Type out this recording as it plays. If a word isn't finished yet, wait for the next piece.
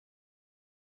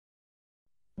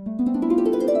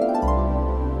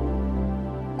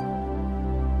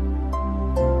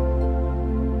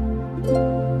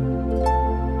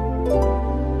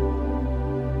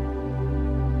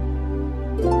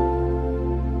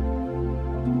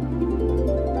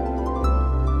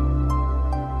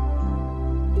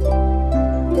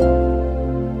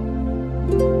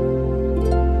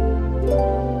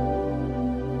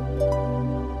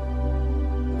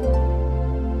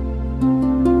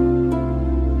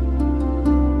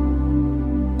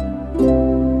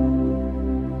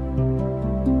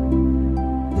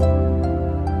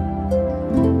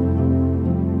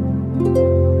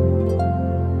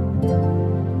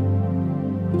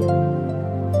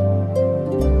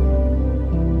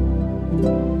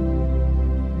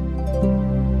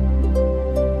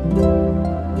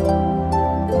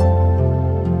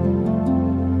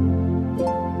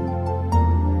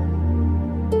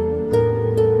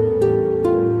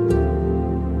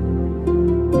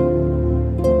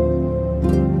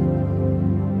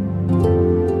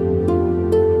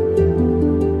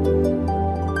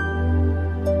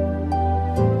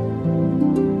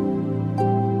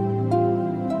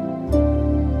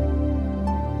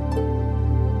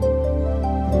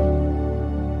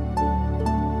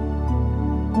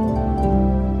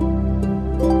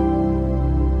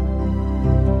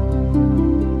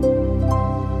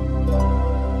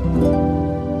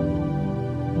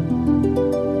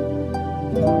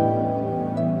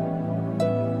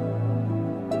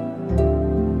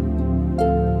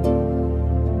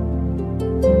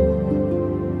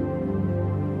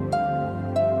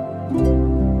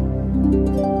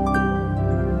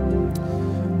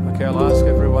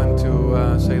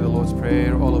Say the Lord's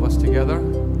Prayer, all of us together.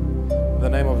 In the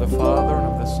name of the Father,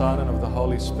 and of the Son, and of the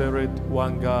Holy Spirit,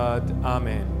 one God.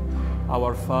 Amen.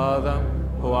 Our Father,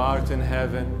 who art in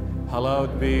heaven,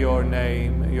 hallowed be your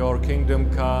name. Your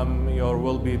kingdom come, your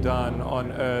will be done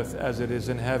on earth as it is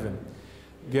in heaven.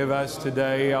 Give us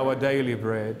today our daily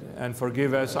bread, and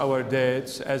forgive us our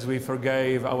debts as we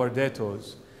forgave our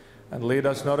debtors. And lead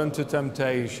us not into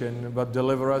temptation, but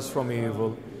deliver us from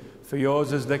evil. For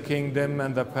yours is the kingdom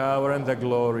and the power and the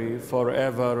glory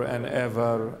forever and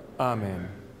ever. Amen.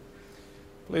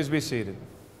 Please be seated.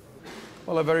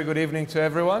 Well, a very good evening to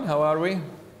everyone. How are we?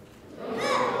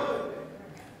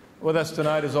 With us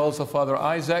tonight is also Father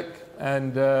Isaac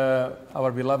and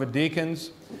our beloved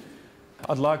deacons.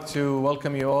 I'd like to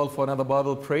welcome you all for another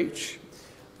Bible preach.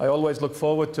 I always look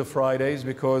forward to Fridays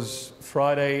because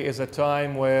Friday is a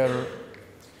time where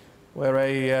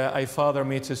a father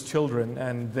meets his children,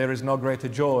 and there is no greater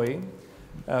joy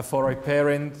for a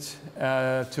parent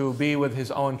to be with his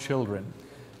own children.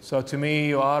 So to me,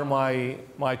 you are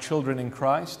my children in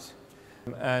Christ,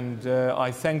 and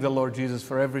I thank the Lord Jesus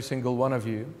for every single one of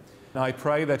you. And I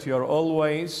pray that you are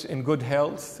always in good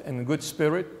health and good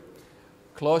spirit,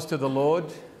 close to the Lord,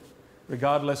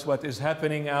 regardless what is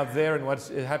happening out there and what's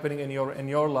happening in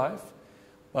your life.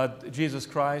 But Jesus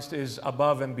Christ is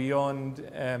above and beyond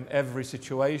every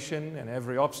situation and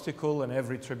every obstacle and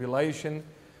every tribulation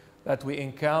that we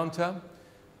encounter,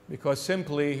 because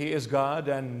simply He is God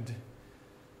and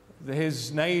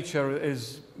His nature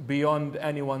is beyond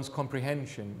anyone's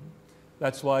comprehension.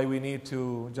 That's why we need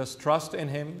to just trust in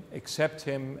Him, accept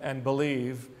Him, and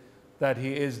believe that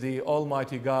He is the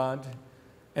Almighty God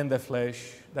in the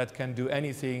flesh that can do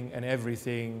anything and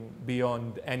everything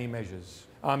beyond any measures.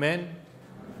 Amen.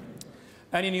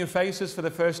 Any new faces for the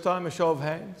first time? A show of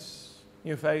hands.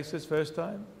 New faces, first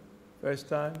time? First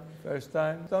time? First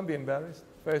time? Don't be embarrassed.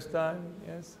 First time,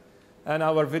 yes. And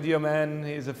our video man,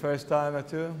 he's a first timer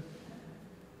too.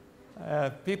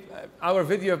 Our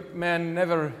video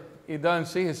man you don't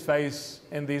see his face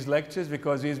in these lectures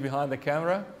because he's behind the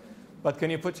camera. But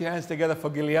can you put your hands together for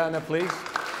Giuliana, please?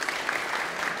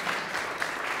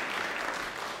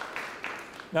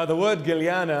 Now, the word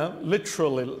Giuliana,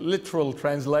 literal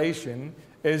translation,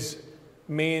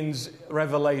 means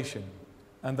revelation.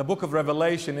 And the book of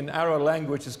Revelation in our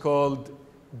language is called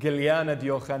Giuliana di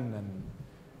Yochanan,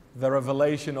 the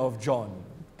revelation of John.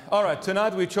 All right,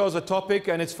 tonight we chose a topic,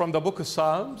 and it's from the book of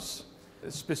Psalms.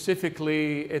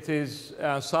 Specifically, it is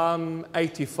Psalm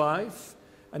 85.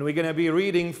 And we're going to be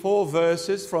reading 4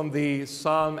 verses from the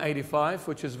Psalm 85,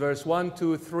 which is verse 1,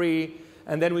 2, 3,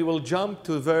 and then we will jump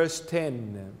to verse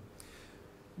 10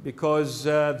 because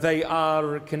they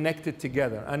are connected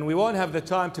together. And we won't have the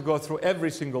time to go through every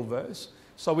single verse,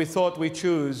 so we thought we'd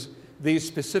choose these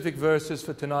specific verses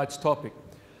for tonight's topic.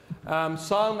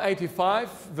 Psalm 85,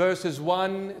 verses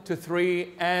 1 to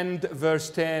 3 and verse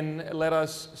 10. Let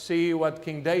us see what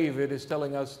King David is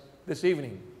telling us this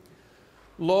evening.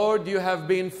 Lord, you have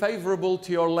been favorable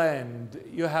to your land.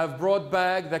 You have brought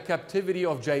back the captivity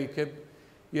of Jacob.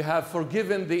 You have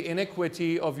forgiven the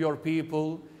iniquity of your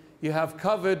people. You have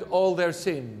covered all their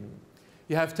sin.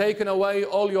 You have taken away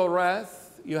all your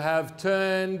wrath. You have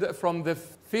turned from the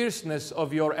fierceness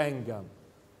of your anger.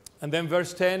 And then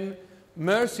verse 10,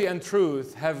 mercy and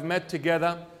truth have met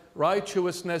together.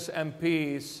 Righteousness and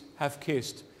peace have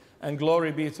kissed. And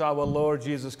glory be to our Lord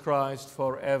Jesus Christ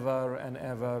forever and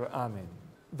ever. Amen.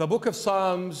 The book of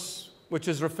Psalms, which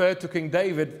is referred to King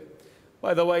David,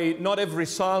 by the way, not every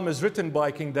psalm is written by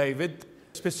King David.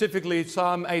 Specifically,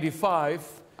 Psalm 85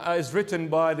 is written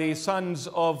by the sons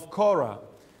of Korah.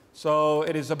 So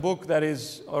it is a book that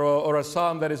is, or a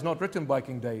psalm that is not written by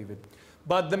King David.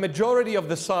 But the majority of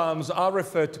the psalms are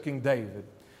referred to King David.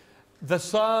 The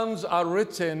psalms are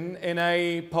written in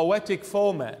a poetic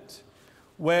format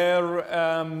where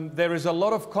there is a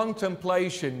lot of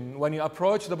contemplation. When you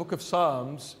approach the book of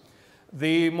Psalms,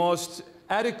 the most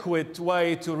adequate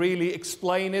way to really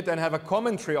explain it and have a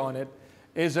commentary on it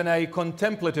is in a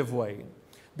contemplative way,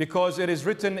 because it is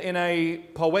written in a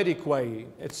poetic way.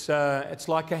 It's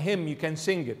like a hymn, you can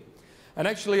sing it. And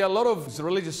actually a lot of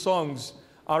religious songs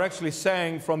are actually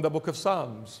sang from the book of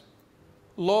Psalms.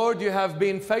 Lord, you have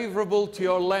been favorable to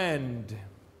your land.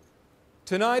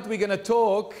 Tonight we're going to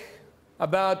talk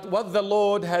about what the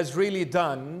Lord has really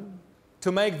done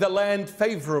to make the land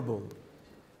favorable.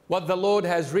 What the Lord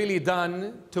has really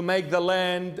done to make the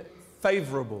land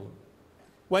favorable.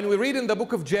 When we read in the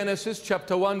book of Genesis,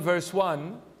 chapter 1, verse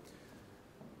 1,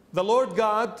 the Lord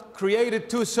God created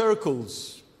two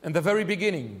circles in the very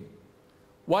beginning.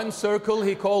 One circle,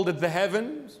 he called it the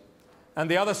heavens, and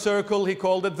the other circle, he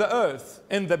called it the earth.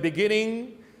 In the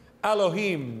beginning,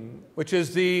 Elohim, which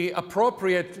is the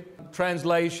appropriate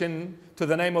translation to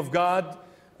the name of God.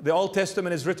 The Old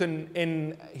Testament is written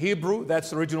in Hebrew, that's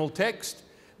the original text.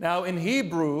 Now in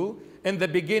Hebrew, in the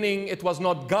beginning, it was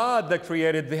not God that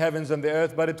created the heavens and the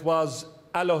earth, but it was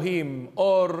Elohim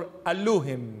or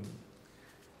Elohim,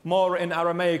 more in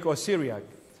Aramaic or Syriac.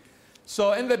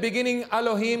 So in the beginning,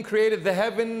 Elohim created the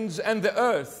heavens and the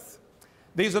earth.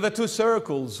 These are the two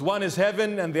circles. One is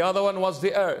heaven and the other one was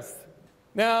the earth.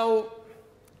 Now,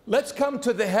 let's come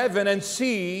to the heaven and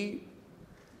see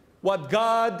what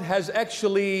God has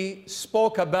actually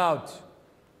spoke about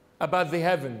the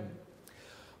heaven.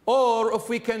 Or if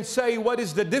we can say, what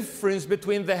is the difference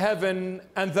between the heaven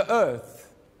and the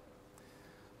earth?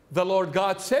 The Lord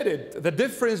God said it. The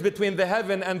difference between the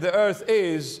heaven and the earth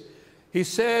is, he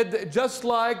said, just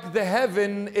like the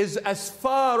heaven is as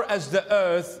far as the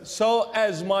earth, so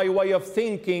as my way of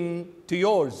thinking to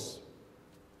yours.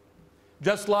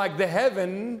 Just like the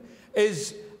heaven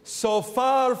is so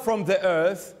far from the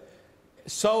earth,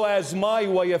 so as my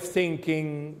way of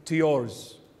thinking to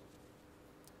yours.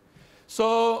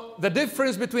 So the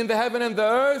difference between the heaven and the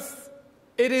earth,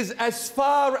 it is as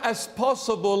far as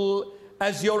possible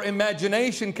as your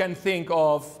imagination can think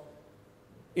of,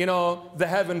 you know, the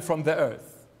heaven from the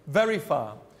earth. Very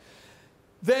far.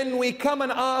 Then we come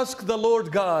and ask the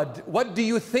Lord God, what do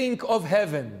you think of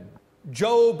heaven?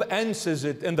 Job answers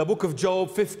it in the book of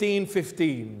Job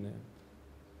 15:15.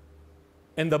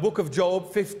 In the book of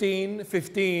Job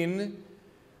 15:15,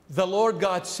 the Lord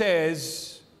God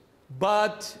says,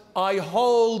 but I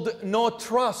hold no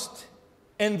trust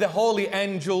in the holy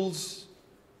angels.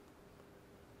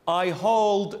 I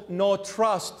hold no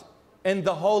trust in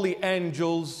the holy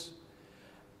angels,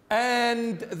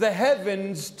 and the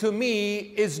heavens to me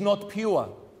is not pure.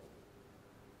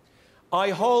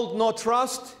 I hold no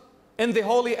trust in the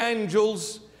holy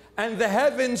angels, and the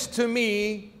heavens to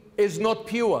me is not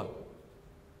pure.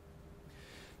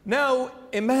 Now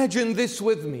imagine this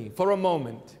with me for a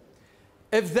moment.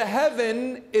 If the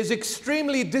heaven is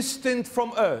extremely distant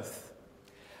from earth,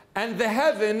 and the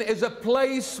heaven is a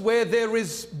place where there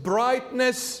is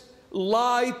brightness,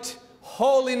 light,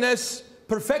 holiness,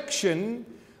 perfection,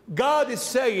 God is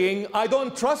saying, I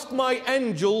don't trust my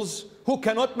angels who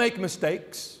cannot make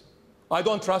mistakes. I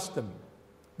don't trust them.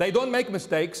 They don't make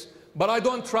mistakes, but I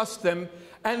don't trust them.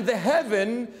 And the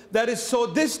heaven that is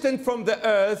so distant from the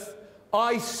earth,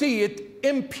 I see it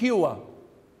impure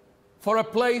for a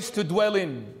place to dwell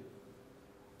in.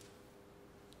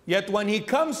 Yet when he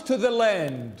comes to the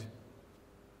land,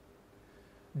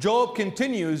 Job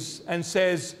continues and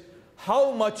says,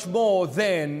 how much more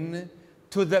then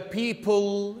to the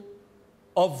people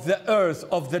of the earth,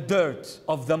 of the dirt,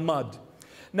 of the mud?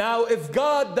 Now, if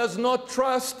God does not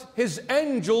trust his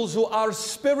angels, who are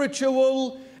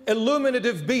spiritual,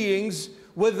 illuminative beings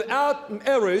without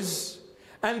errors,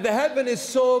 and the heaven is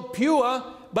so pure,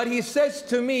 but he says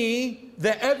to me,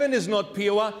 the heaven is not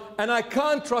pure, and I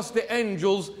can't trust the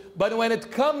angels. But when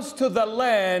it comes to the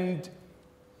land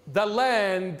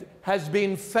has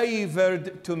been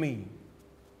favored to me.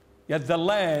 Yet the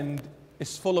land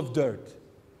is full of dirt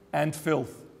and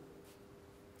filth.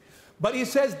 But he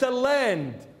says, the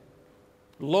land,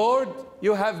 Lord,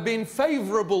 you have been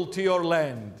favorable to your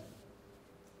land.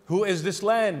 Who is this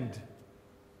land?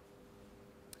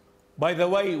 By the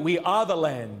way, we are the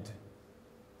land.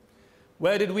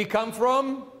 Where did we come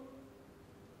from?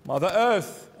 Mother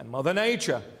Earth and Mother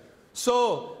Nature.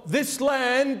 So this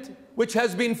land, which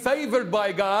has been favored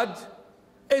by God,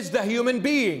 is the human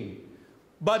being.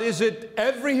 But is it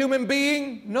every human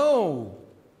being? No.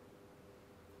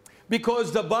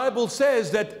 Because the Bible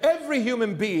says that every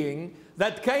human being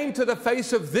that came to the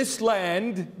face of this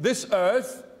land, this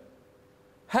earth,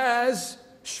 has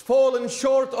fallen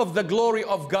short of the glory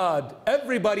of God.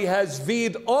 Everybody has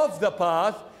veered off the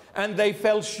path and they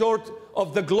fell short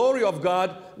of the glory of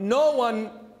God. No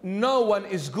one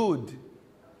is good.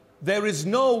 There is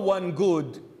no one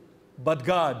good but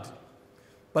God.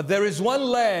 But there is one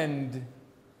land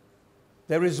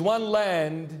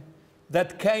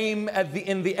that came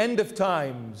in the end of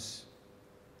times.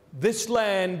 This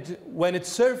land, when it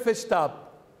surfaced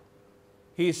up,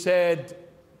 he said,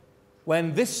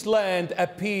 when this land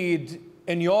appeared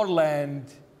in your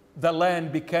land, the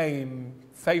land became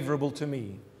favorable to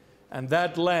me. And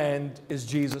that land is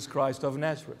Jesus Christ of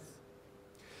Nazareth.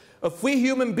 If we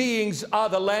human beings are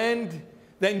the land,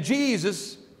 then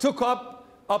Jesus took up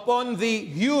upon the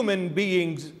human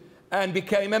beings and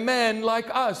became a man like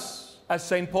us, as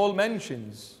St. Paul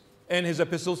mentions in his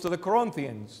epistles to the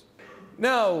Corinthians.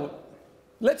 Now,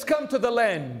 let's come to the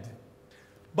land.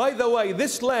 By the way,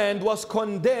 this land was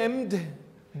condemned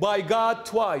by God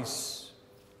twice.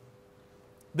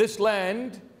 This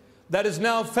land that is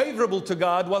now favorable to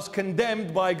God was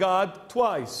condemned by God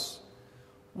twice.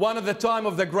 One at the time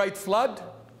of the great flood,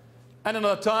 and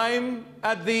another time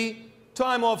at the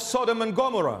time of Sodom and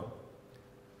Gomorrah.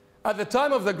 At the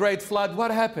time of the great flood,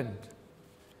 what happened?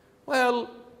 Well,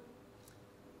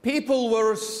 people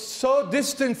were so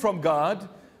distant from God,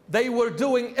 they were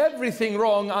doing everything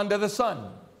wrong under the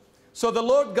sun. So the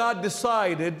Lord God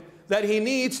decided that He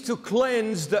needs to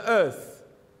cleanse the earth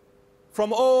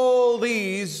from all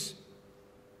these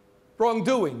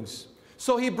wrongdoings.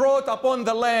 So He brought upon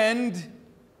the land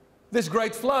this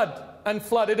great flood and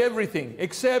flooded everything,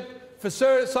 except for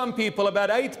some people,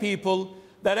 about 8 people,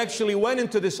 that actually went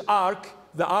into this ark,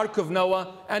 the Ark of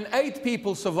Noah, and 8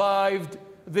 people survived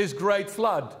this great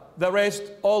flood. The rest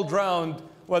all drowned,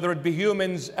 whether it be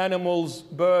humans, animals,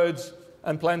 birds,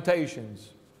 and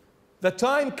plantations. The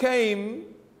time came,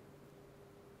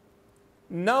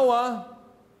 Noah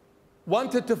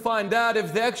wanted to find out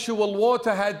if the actual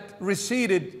water had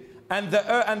receded and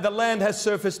the land has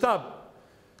surfaced up.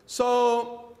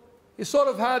 So he sort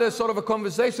of had a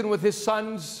conversation with his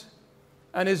sons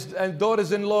and his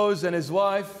daughters-in-laws and his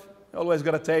wife. You always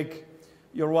got to take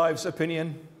your wife's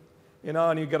opinion,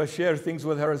 and you got to share things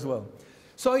with her as well.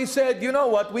 So he said, you know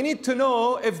what, we need to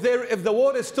know if the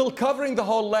water is still covering the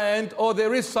whole land or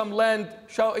there is some land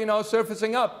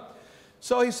surfacing up.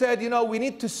 So he said, we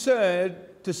need to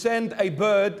send a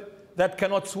bird that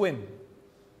cannot swim.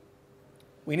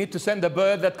 We need to send a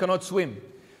bird that cannot swim.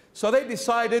 So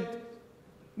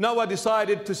Noah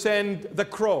decided to send the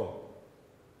crow.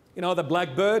 The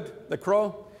black bird, the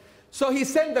crow. So he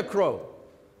sent the crow.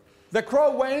 The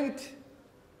crow went,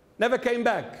 never came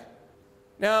back.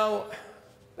 Now,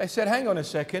 they said, hang on a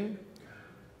second.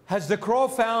 Has the crow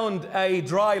found a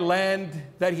dry land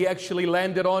that he actually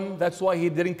landed on? That's why he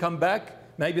didn't come back?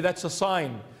 Maybe that's a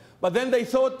sign. But then they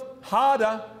thought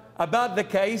harder about the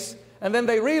case, and then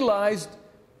they realized,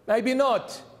 maybe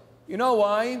not. You know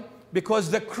why?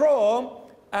 Because the crow,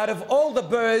 out of all the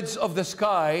birds of the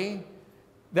sky,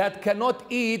 that cannot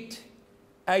eat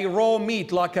a raw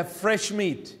meat, like a fresh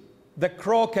meat. The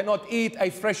crow cannot eat a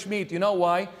fresh meat. You know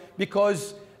why?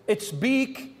 Because its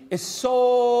beak is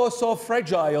so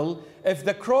fragile. If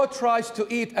the crow tries to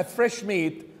eat a fresh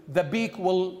meat, the beak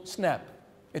will snap.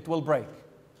 It will break.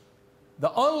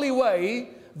 The only way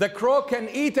the crow can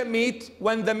eat a meat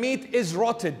when the meat is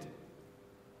rotted.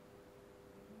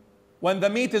 When the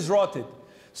meat is rotted.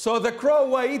 So the crow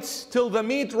waits till the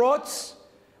meat rots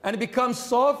and it becomes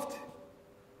soft,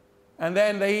 and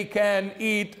then he can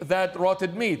eat that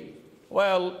rotted meat.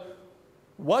 Well,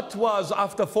 what was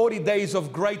after 40 days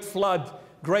of great flood,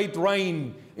 great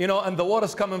rain, and the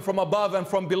water's coming from above and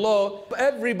from below,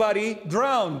 everybody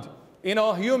drowned,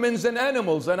 humans and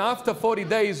animals. And after 40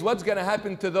 days, what's going to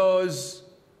happen to those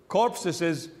corpses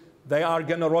is they are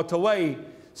going to rot away.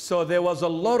 So there was a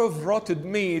lot of rotted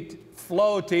meat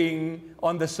floating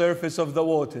on the surface of the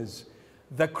waters.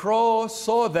 The crow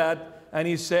saw that and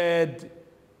he said,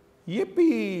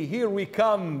 "Yippee, here we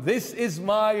come. This is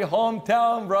my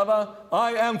hometown, brother.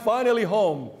 I am finally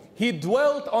home." He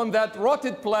dwelt on that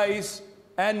rotted place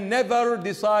and never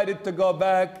decided to go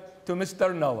back to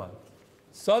Mr. Noah.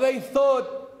 So they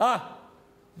thought,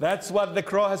 that's what the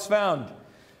crow has found.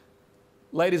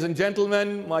 Ladies and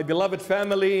gentlemen, my beloved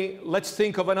family, let's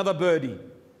think of another birdie.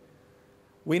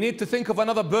 We need to think of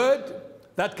another bird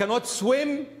that cannot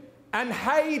swim and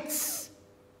hates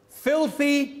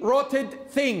filthy, rotted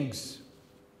things.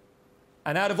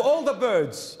 And out of all the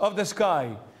birds of the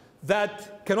sky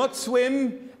that cannot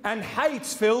swim and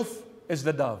hates filth is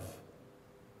the dove.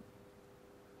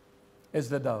 Is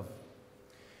the dove.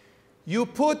 You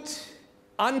put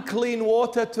unclean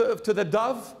water to the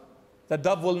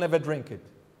dove will never drink it.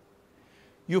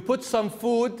 You put some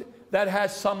food that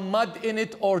has some mud in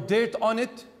it or dirt on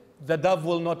it, the dove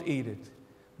will not eat it.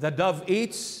 The dove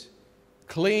eats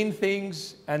clean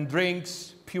things and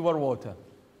drinks pure water.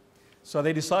 So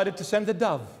they decided to send the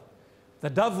dove. The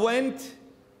dove went,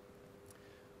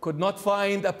 could not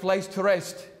find a place to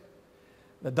rest.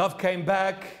 The dove came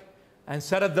back and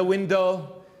sat at the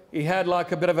window. He had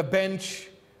like a bit of a bench.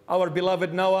 Our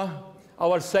beloved Noah,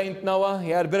 our saint Noah,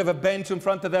 he had a bit of a bench in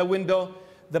front of their window.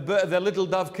 The little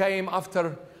dove came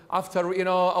after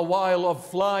a while of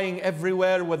flying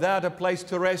everywhere without a place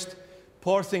to rest.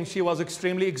 Poor thing, she was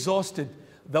extremely exhausted.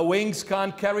 The wings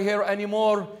can't carry her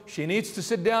anymore. She needs to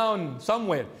sit down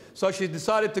somewhere. So she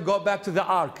decided to go back to the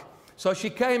ark. So she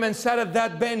came and sat at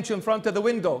that bench in front of the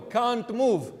window, can't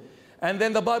move. And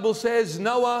then the Bible says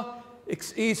Noah,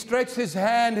 he stretched his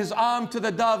hand, his arm to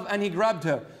the dove, and he grabbed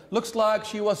her. Looks like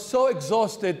she was so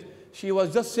exhausted, she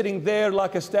was just sitting there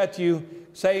like a statue,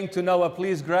 saying to Noah,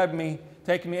 "Please grab me,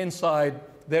 take me inside.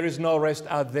 There is no rest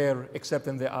out there except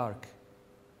in the ark."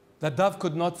 The dove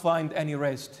could not find any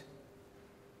rest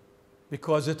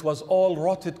because it was all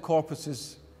rotted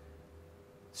corpses,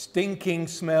 stinking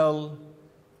smell,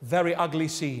 very ugly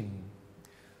scene.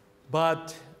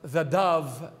 But the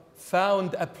dove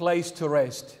found a place to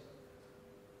rest.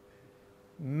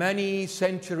 Many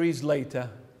centuries later,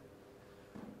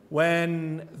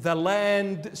 when the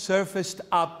land surfaced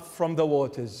up from the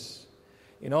waters.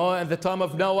 At the time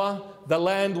of Noah, the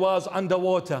land was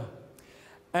underwater.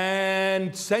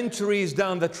 And centuries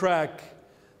down the track,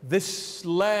 this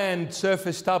land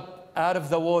surfaced up out of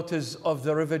the waters of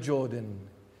the River Jordan.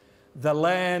 The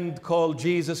land called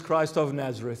Jesus Christ of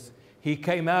Nazareth. He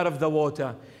came out of the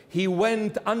water. He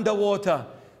went underwater.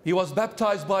 He was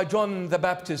baptized by John the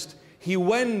Baptist. He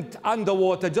went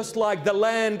underwater, just like the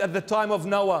land at the time of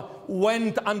Noah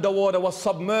went underwater, was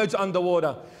submerged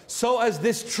underwater. So as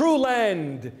this true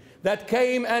land that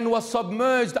came and was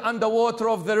submerged underwater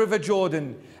of the River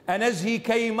Jordan, and as he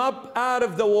came up out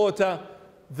of the water,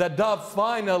 the dove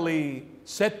finally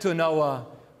said to Noah,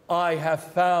 "I have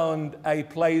found a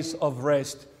place of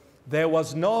rest." There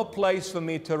was no place for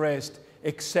me to rest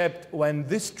except when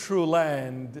this true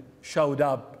land showed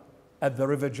up at the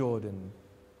River Jordan.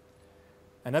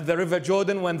 And at the River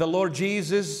Jordan, when the Lord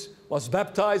Jesus was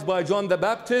baptized by John the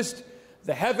Baptist,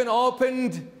 the heaven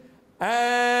opened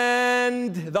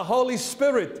and the Holy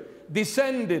Spirit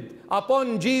descended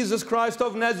upon Jesus Christ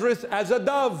of Nazareth as a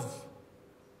dove.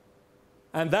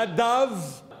 And that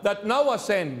dove that Noah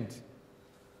sent.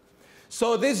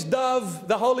 So this dove,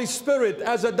 the Holy Spirit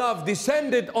as a dove,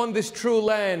 descended on this true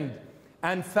land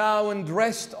and found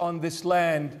rest on this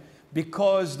land,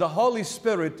 because the Holy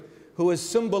Spirit, who is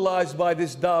symbolized by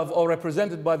this dove or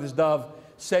represented by this dove,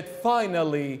 said,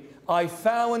 "Finally, I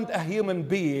found a human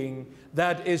being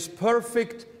that is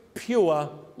perfect, pure,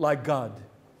 like God."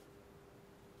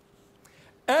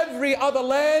 Every other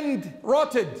land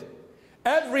rotted.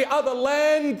 Every other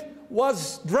land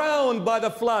was drowned by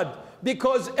the flood,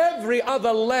 because every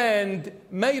other land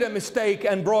made a mistake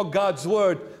and broke God's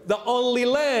word. The only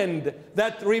land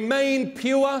that remained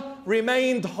pure,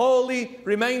 remained holy,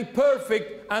 remained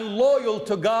perfect and loyal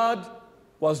to God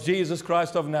was Jesus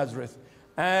Christ of Nazareth.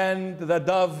 And the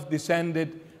dove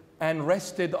descended and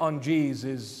rested on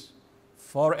Jesus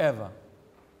forever.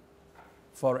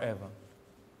 Forever.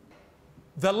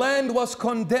 The land was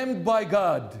condemned by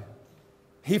God.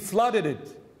 He flooded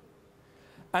it.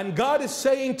 And God is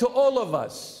saying to all of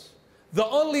us, the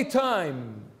only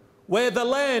time where the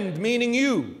land, meaning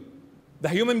you, the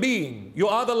human being, you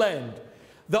are the land,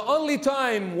 the only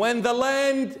time when the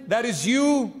land that is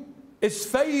you is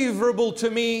favorable to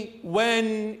me,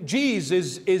 when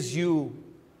Jesus is you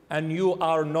and you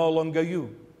are no longer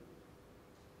you.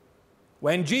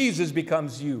 When Jesus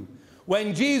becomes you.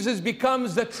 When Jesus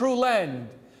becomes the true land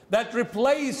that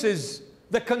replaces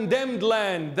the condemned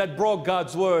land that broke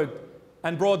God's word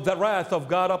and brought the wrath of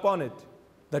God upon it,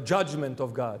 the judgment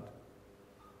of God.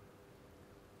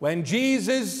 When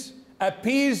Jesus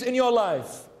appears in your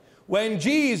life, when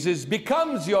Jesus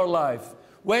becomes your life,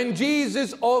 when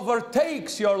Jesus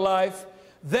overtakes your life,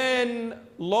 then,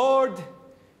 Lord,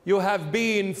 you have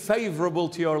been favorable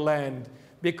to your land,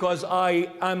 because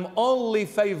I am only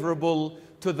favorable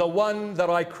to the one that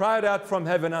I cried out from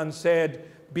heaven and said,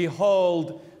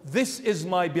 behold, this is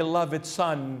my beloved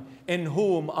Son, in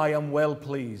whom I am well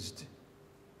pleased.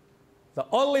 The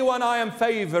only one I am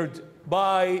favored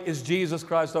by is Jesus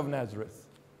Christ of Nazareth.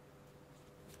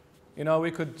 You know,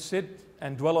 we could sit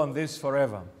and dwell on this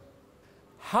forever.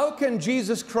 How can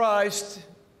Jesus Christ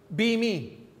be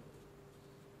me?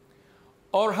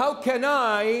 Or how can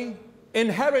I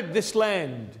inherit this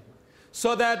land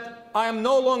so that I am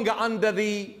no longer under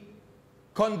the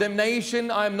condemnation,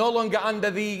 I am no longer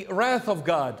under the wrath of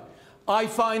God? I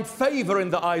find favor in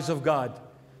the eyes of God.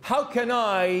 How can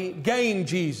I gain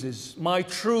Jesus, my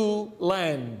true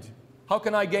land? How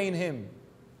can I gain Him?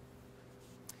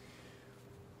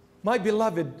 My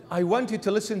beloved, I want you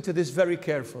to listen to this very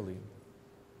carefully.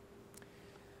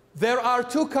 There are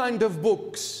two kinds of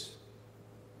books.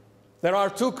 There are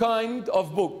two kinds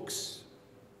of books.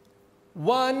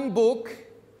 One book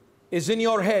is in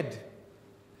your head,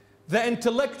 the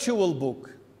intellectual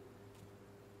book.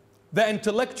 The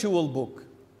intellectual book.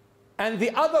 And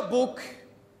the other book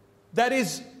that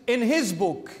is in His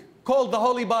book, called the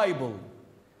Holy Bible.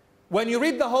 When you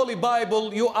read the Holy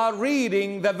Bible, you are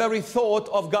reading the very thought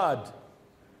of God.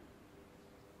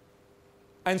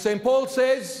 And St. Paul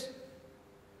says,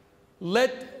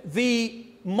 let the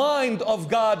mind of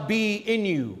God be in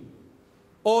you,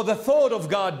 or the thought of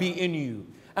God be in you.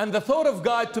 And the thought of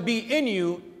God to be in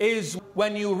you is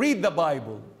when you read the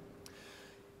Bible.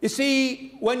 You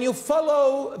see, when you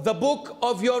follow the book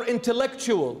of your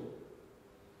intellectual,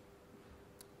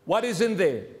 what is in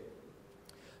there?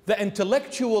 The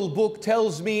intellectual book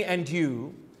tells me and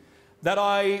you that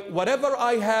whatever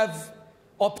I have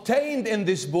obtained in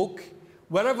this book,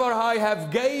 whatever I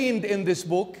have gained in this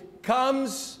book,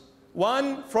 comes,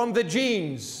 one, from the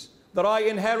genes that I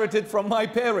inherited from my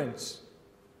parents.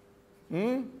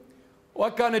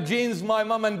 What kind of genes my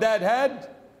mom and dad had?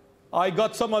 I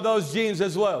got some of those genes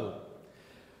as well.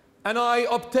 And I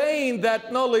obtained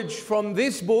that knowledge from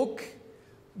this book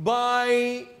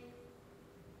by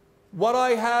what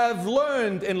I have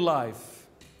learned in life,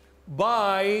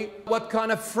 by what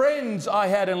kind of friends I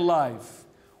had in life,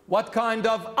 what kind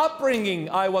of upbringing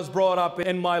I was brought up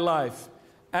in my life,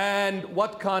 and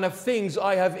what kind of things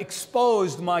I have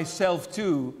exposed myself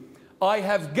to. I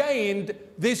have gained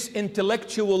this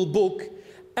intellectual book,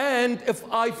 and if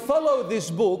I follow this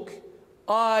book,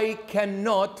 I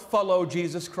cannot follow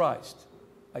Jesus Christ.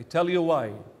 I tell you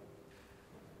why.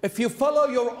 If you follow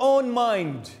your own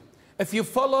mind, if you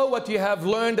follow what you have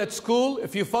learned at school,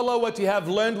 if you follow what you have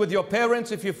learned with your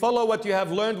parents, if you follow what you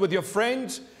have learned with your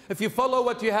friends, if you follow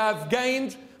what you have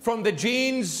gained from the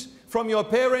genes, from your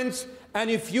parents, and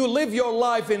if you live your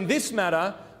life in this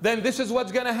manner, then this is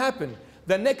what's going to happen.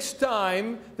 The next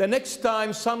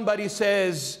time somebody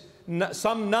says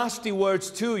some nasty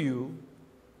words to you,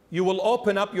 you will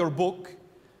open up your book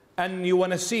and you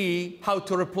want to see how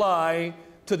to reply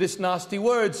to these nasty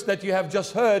words that you have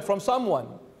just heard from someone.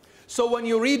 So when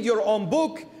you read your own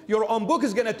book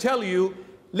is going to tell you,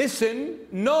 listen,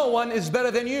 no one is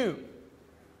better than you.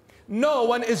 No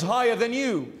one is higher than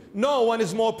you. No one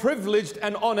is more privileged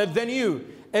and honored than you.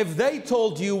 If they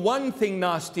told you one thing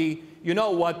nasty, you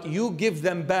know what? You give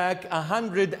them back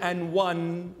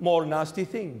 101 more nasty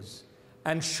things.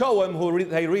 And show them who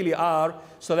they really are,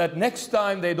 so that next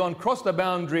time they don't cross the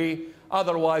boundary,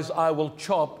 otherwise I will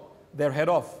chop their head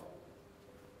off.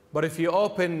 But if you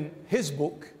open His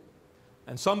book,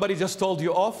 and somebody just told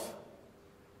you off,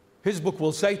 His book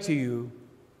will say to you,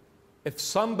 if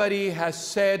somebody has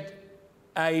said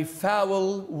a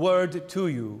foul word to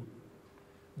you,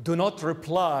 do not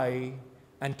reply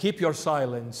and keep your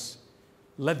silence.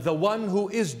 Let the one who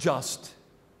is just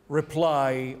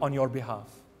reply on your behalf.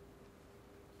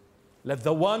 Let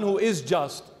the one who is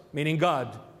just, meaning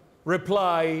God,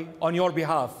 reply on your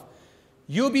behalf.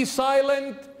 You be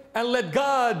silent and let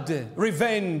God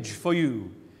revenge for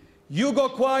you. You go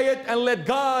quiet and let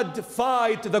God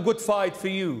fight the good fight for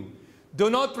you. Do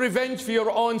not revenge for your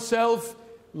own self.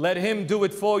 Let Him do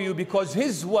it for you, because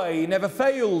His way never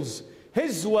fails.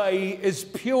 His way is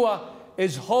pure,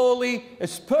 is holy,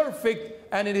 is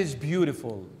perfect, and it is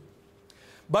beautiful.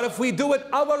 But if we do it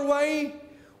our way,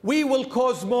 we will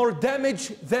cause more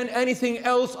damage than anything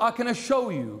else I can show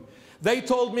you. They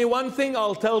told me one thing,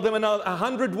 I'll tell them another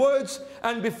 100 words,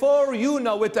 and before you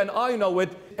know it and I know it,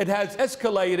 it has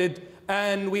escalated,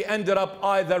 and we ended up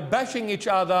either bashing each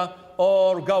other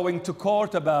or going to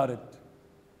court about it.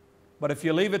 But if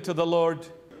you leave it to the Lord,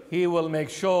 He will make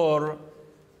sure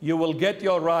you will get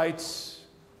your rights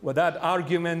without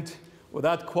argument,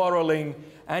 without quarreling,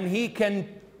 and He can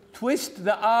twist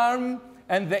the arm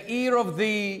and the ear of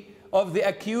the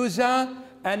accuser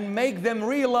and make them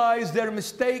realize their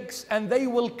mistakes, and they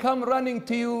will come running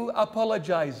to you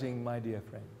apologizing, my dear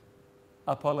friend,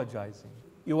 apologizing.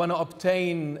 You want to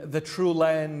obtain the true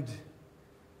land.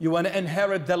 You want to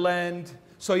inherit the land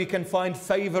so you can find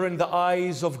favor in the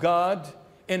eyes of God.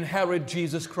 Inherit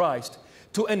Jesus Christ.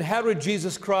 To inherit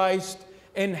Jesus Christ,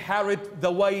 inherit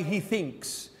the way He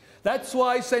thinks. That's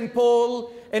why St.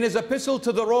 Paul, in his epistle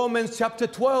to the Romans, chapter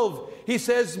 12, he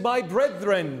says, "My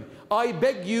brethren, I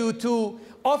beg you to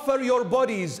offer your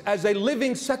bodies as a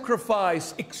living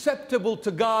sacrifice acceptable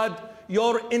to God,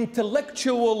 your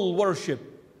intellectual worship."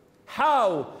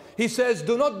 How? He says,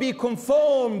 "Do not be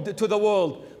conformed to the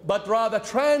world, but rather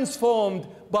transformed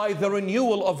by the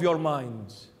renewal of your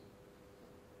minds."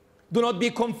 Do not be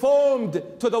conformed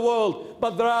to the world,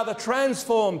 but rather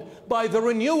transformed by the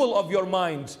renewal of your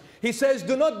minds. He says,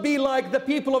 do not be like the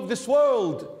people of this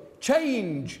world.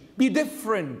 Change, be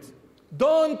different.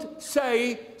 Don't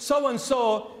say,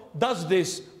 so-and-so does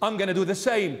this, I'm going to do the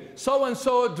same.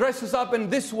 So-and-so dresses up in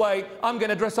this way, I'm going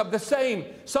to dress up the same.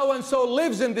 So-and-so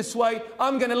lives in this way,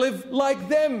 I'm going to live like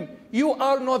them. You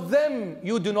are not them.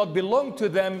 You do not belong to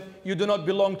them. You do not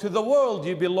belong to the world.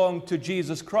 You belong to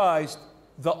Jesus Christ,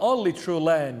 the only true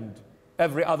land.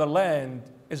 Every other land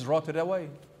is rotted away.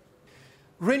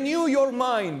 Renew your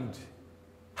mind.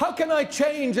 How can I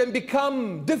change and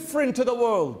become different to the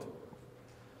world?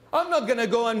 I'm not going to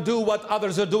go and do what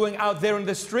others are doing out there in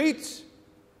the streets.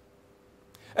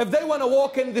 If they want to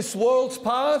walk in this world's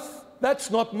path,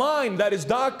 that's not mine. That is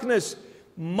darkness.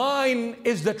 Mine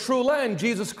is the true land,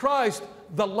 Jesus Christ,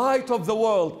 the light of the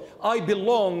world. I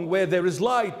belong where there is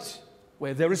light,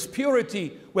 where there is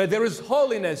purity, where there is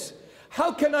holiness.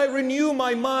 How can I renew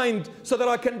my mind so that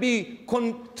I can be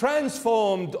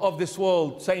transformed of this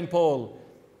world? St. Paul,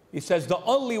 he says, the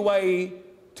only way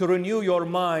to renew your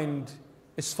mind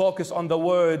is focus on the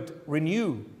word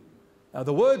renew. Now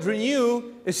the word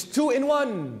renew is two in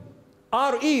one.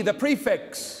 R-E, the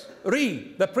prefix.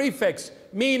 Re, the prefix,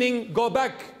 meaning go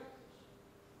back.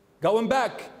 Going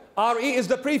back. R-E is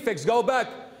the prefix, go back.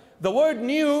 The word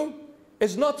new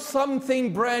is not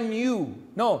something brand new.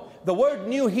 No, the word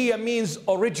new here means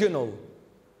original.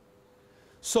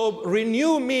 So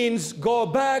renew means go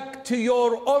back to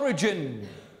your origin.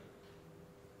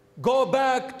 Go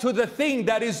back to the thing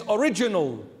that is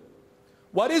original.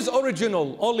 What is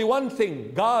original? Only one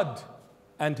thing, God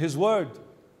and His Word.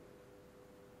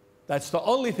 That's the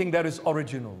only thing that is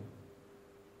original.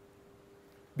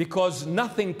 Because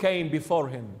nothing came before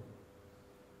Him.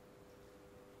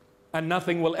 And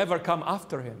nothing will ever come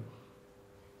after Him.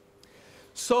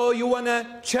 So you want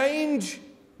to change?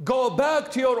 Go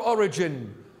back to your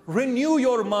origin. Renew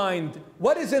your mind.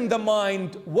 What is in the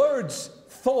mind? Words,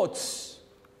 thoughts.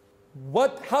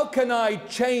 How can I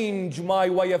change my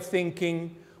way of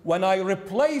thinking when I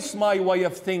replace my way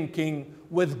of thinking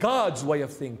with God's way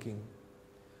of thinking?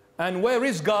 And where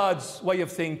is God's way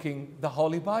of thinking? The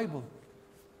Holy Bible.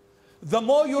 The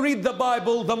more you read the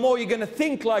Bible, the more you're going to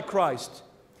think like Christ.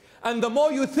 And the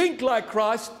more you think like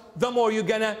Christ, the more you're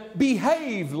going to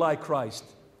behave like Christ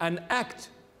and act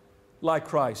like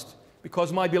Christ.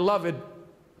 Because, my beloved,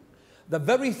 the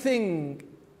very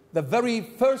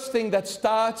first thing that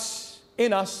starts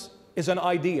in us is an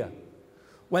idea.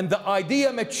 When the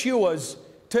idea matures,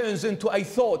 turns into a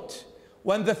thought.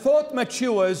 When the thought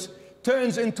matures,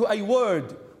 turns into a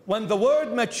word. When the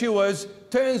word matures,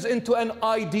 turns into an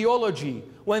ideology.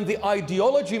 When the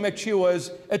ideology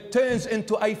matures, it turns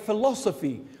into a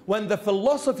philosophy. When the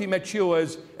philosophy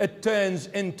matures, it turns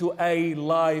into a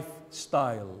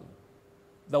lifestyle.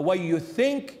 The way you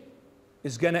think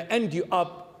is going to end you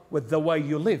up with the way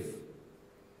you live.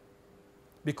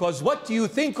 Because what you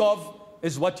think of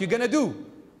is what you're going to do.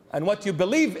 And what you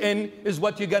believe in is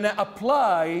what you're going to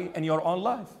apply in your own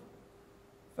life.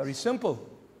 Very simple.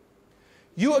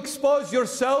 You expose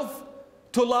yourself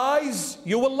to lies,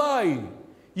 you will lie.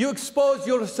 You expose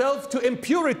yourself to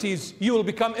impurities, you will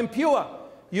become impure.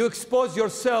 You expose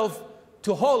yourself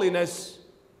to holiness,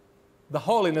 the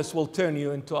holiness will turn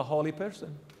you into a holy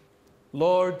person.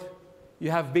 Lord,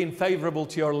 you have been favorable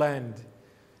to your land.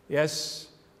 Yes,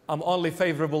 I'm only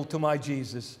favorable to my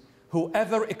Jesus.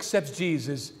 Whoever accepts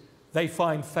Jesus, they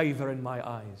find favor in my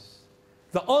eyes.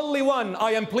 The only one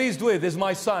I am pleased with is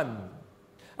my Son.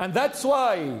 And that's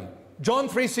why John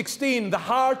 3:16, the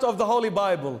heart of the Holy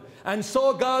Bible, and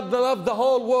so God loved the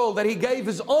whole world that He gave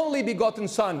His only begotten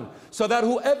Son, so that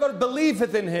whoever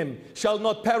believeth in Him shall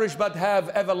not perish but have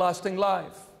everlasting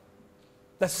life.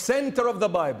 The center of the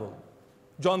Bible,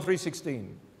 John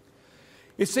 3:16.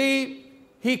 You see,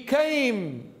 He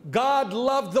came, God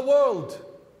loved the world.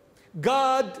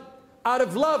 God, out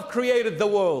of love, created the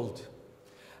world.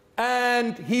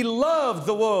 And He loved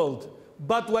the world.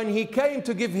 But when He came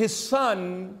to give His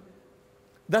Son,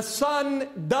 the Son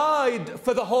died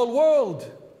for the whole world.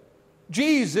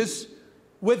 Jesus,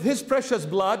 with His precious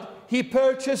blood, He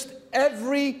purchased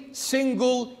every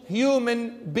single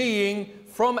human being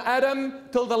from Adam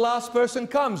till the last person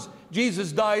comes.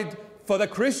 Jesus died for the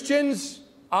Christians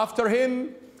after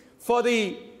Him, for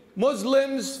the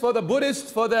Muslims, for the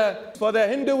Buddhists, for the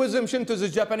Hinduism, Shintoism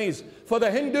is Japanese, for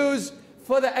the Hindus,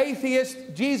 for the atheists.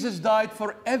 Jesus died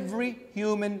for every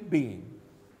human being.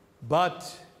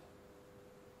 But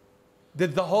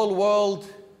did the whole world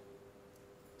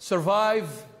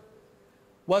survive?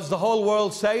 Was the whole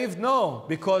world saved? No,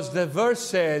 because the verse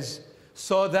says,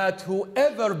 so that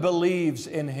whoever believes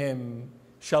in Him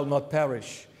shall not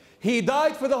perish. He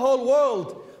died for the whole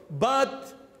world,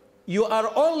 but you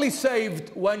are only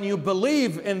saved when you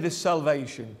believe in this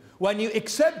salvation. When you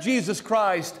accept Jesus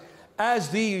Christ as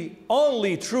the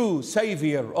only true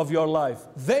Savior of your life,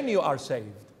 then you are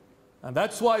saved. And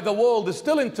that's why the world is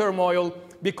still in turmoil,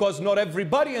 because not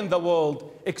everybody in the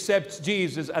world accepts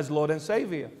Jesus as Lord and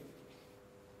Savior.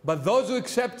 But those who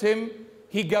accept Him,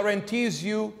 He guarantees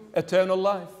you eternal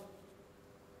life.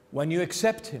 When you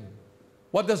accept Him.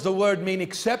 What does the word mean,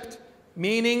 accept?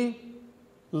 Meaning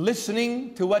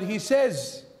listening to what He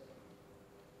says.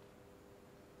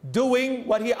 Doing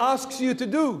what He asks you to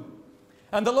do.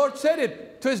 And the Lord said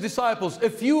it to His disciples,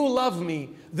 if you love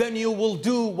me, then you will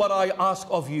do what I ask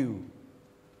of you.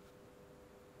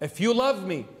 If you love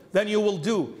me, then you will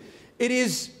do. It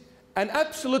is an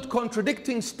absolute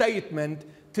contradicting statement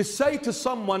to say to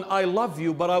someone, I love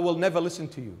you, but I will never listen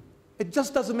to you. It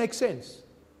just doesn't make sense,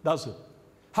 does it?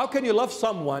 How can you love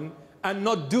someone and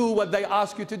not do what they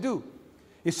ask you to do?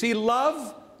 You see,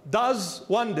 love does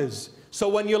wonders. So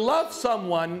when you love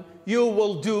someone, you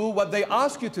will do what they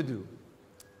ask you to do.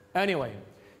 Anyway,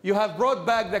 you have brought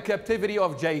back the captivity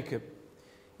of Jacob.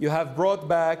 You have brought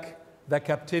back the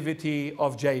captivity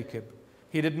of Jacob.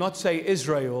 He did not say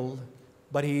Israel,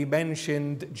 but he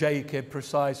mentioned Jacob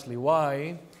precisely.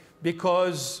 Why?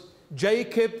 Because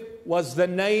Jacob was the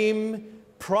name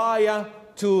prior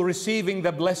to receiving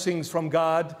the blessings from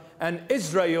God, and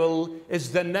Israel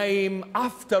is the name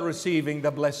after receiving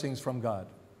the blessings from God.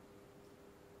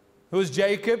 Who is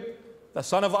Jacob? The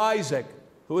son of Isaac.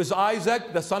 Who is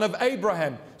Isaac? The son of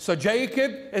Abraham. So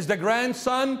Jacob is the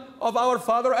grandson of our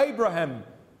father Abraham.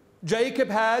 Jacob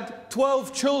had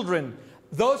 12 children.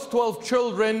 Those 12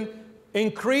 children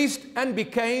increased and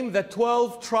became the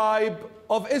 12th tribe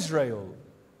of Israel.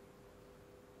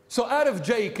 So out of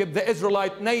Jacob, the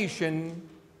Israelite nation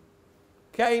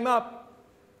came up.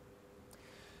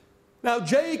 Now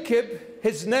Jacob,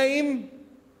 his name,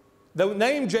 the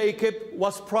name Jacob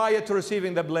was prior to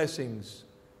receiving the blessings.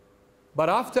 But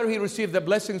after he received the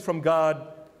blessings from God,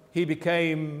 he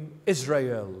became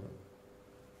Israel.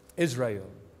 Israel.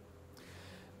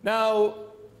 Now,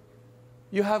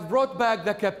 you have brought back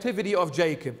the captivity of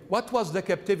Jacob. What was the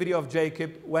captivity of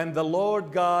Jacob? When the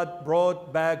Lord God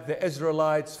brought back the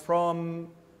Israelites from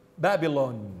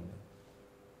Babylon.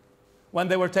 When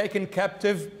they were taken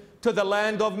captive to the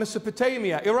land of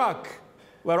Mesopotamia, Iraq,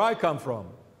 where I come from.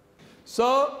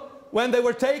 So, when they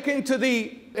were taken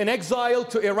in exile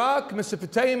to Iraq,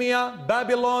 Mesopotamia,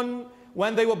 Babylon,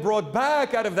 when they were brought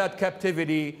back out of that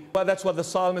captivity, well, that's what the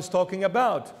psalm is talking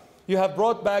about. You have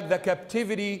brought back the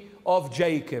captivity of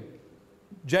Jacob.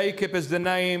 Jacob is the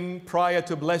name prior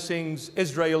to blessings.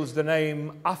 Israel is the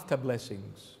name after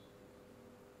blessings.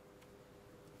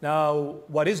 Now,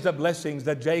 what is the blessings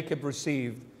that Jacob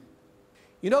received?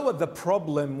 You know what the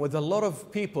problem with a lot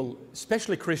of people,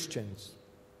 especially Christians,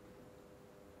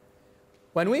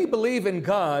 when we believe in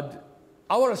God,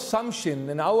 our assumption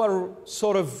and our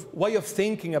sort of way of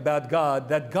thinking about God,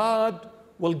 that God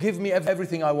will give me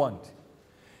everything I want.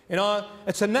 You know,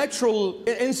 it's a natural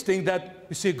instinct that,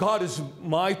 you see, God is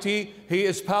mighty, He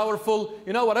is powerful.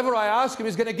 You know, whatever I ask Him,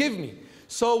 He's going to give me.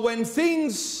 So when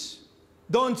things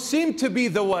don't seem to be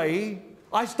the way,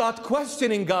 I start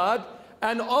questioning God,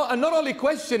 and not only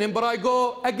question Him, but I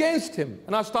go against Him.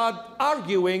 And I start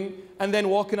arguing and then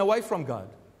walking away from God.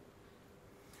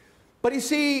 But you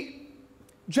see,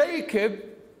 Jacob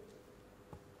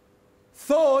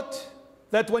thought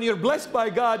that when you're blessed by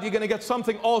God, you're going to get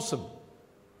something awesome.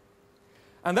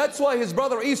 And that's why his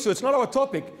brother Esau, it's not our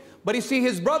topic, but you see,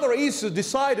 his brother Esau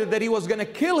decided that he was going to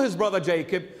kill his brother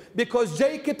Jacob because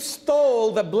Jacob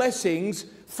stole the blessings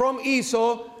from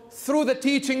Esau through the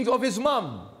teachings of his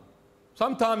mom.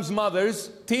 Sometimes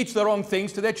mothers teach the wrong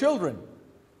things to their children.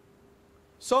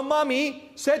 So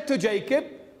mommy said to Jacob,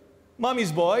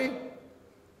 mommy's boy,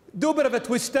 do a bit of a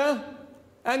twister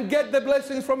and get the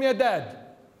blessings from your dad.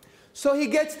 So he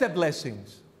gets the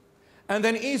blessings. And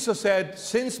then Esau said,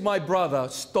 since my brother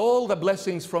stole the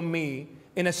blessings from me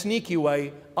in a sneaky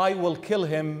way, I will kill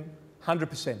him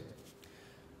 100%.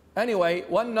 Anyway,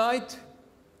 one night,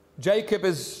 Jacob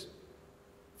is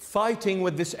fighting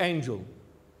with this angel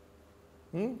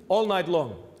all night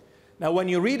long. Now, when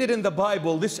you read it in the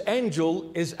Bible, this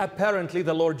angel is apparently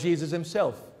the Lord Jesus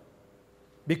himself.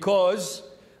 Because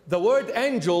the word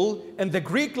angel in the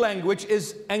Greek language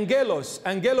is angelos.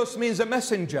 Angelos means a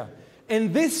messenger.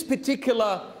 In this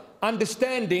particular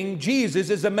understanding, Jesus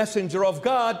is a messenger of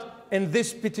God in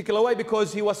this particular way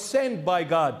because he was sent by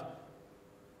God.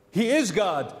 He is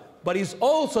God, but he's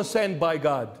also sent by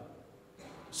God.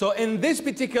 So in this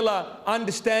particular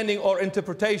understanding or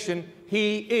interpretation,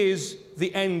 he is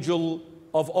the angel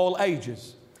of all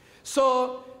ages.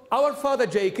 So our father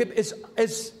Jacob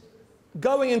is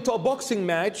going into a boxing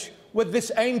match with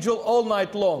this angel all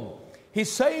night long.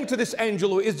 He's saying to this angel,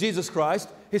 who is Jesus Christ,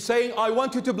 he's saying, I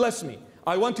want you to bless me.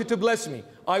 I want you to bless me.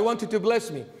 I want you to bless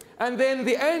me. And then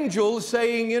the angel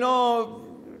saying, you know,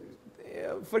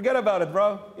 forget about it,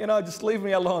 bro. You know, just leave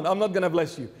me alone. I'm not going to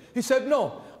bless you. He said,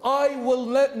 no, I will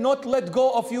not let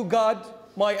go of you, God,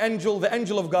 my angel, the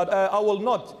angel of God. I will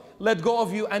not let go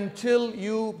of you until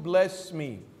you bless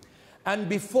me. And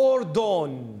before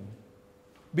dawn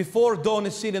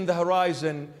is seen in the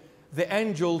horizon, the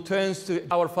angel turns to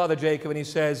our father Jacob and he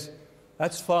says,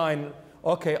 that's fine.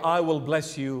 Okay, I will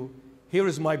bless you. Here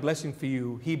is my blessing for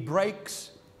you. He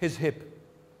breaks his hip.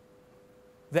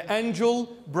 The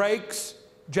angel breaks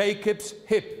Jacob's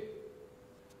hip.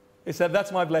 He said,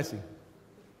 that's my blessing.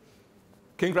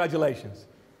 Congratulations.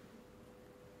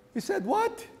 He said,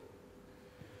 what?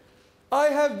 I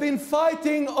have been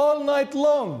fighting all night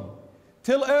long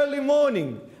till early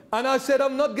morning. And I said,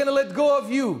 I'm not going to let go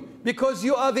of you because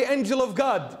you are the angel of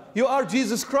God. You are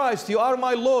Jesus Christ. You are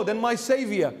my Lord and my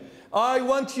Savior. I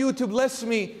want you to bless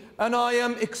me and I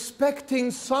am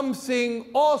expecting something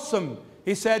awesome.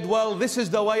 He said, well, this is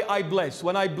the way I bless.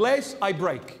 When I bless, I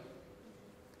break.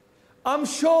 I'm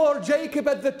sure Jacob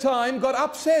at the time got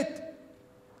upset,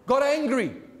 got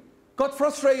angry, got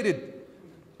frustrated.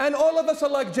 And all of us are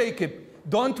like Jacob,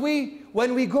 don't we?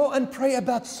 When we go and pray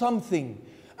about something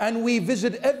and we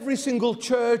visit every single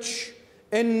church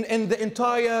in the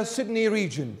entire Sydney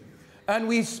region, and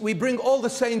we bring all the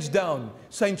saints down,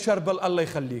 Saint Charbel Allah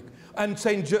Khalik, and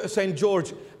Saint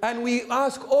George, and we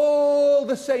ask all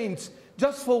the saints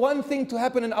just for one thing to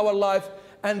happen in our life,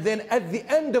 and then at the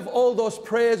end of all those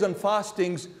prayers and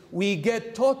fastings, we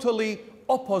get totally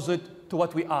opposite to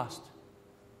what we asked.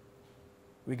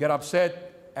 We get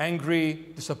upset, angry,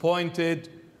 disappointed,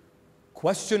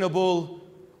 questionable.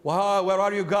 Wow, where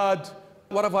are you, God?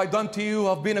 What have I done to you?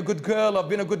 I've been a good girl, I've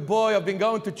been a good boy, I've been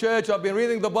going to church, I've been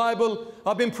reading the Bible,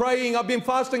 I've been praying, I've been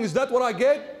fasting. Is that what I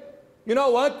get? You know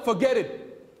what? Forget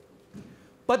it.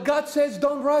 But God says,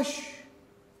 don't rush.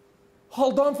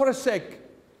 Hold on for a sec.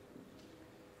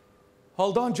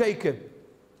 Hold on, Jacob.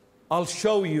 I'll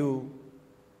show you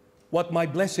what my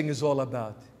blessing is all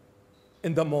about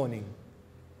in the morning.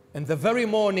 In the very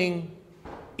morning,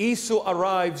 Esau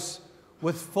arrives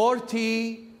with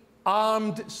 40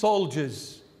 armed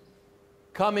soldiers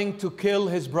coming to kill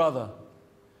his brother.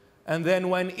 And then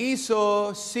when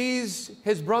Esau sees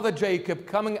his brother Jacob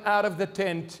coming out of the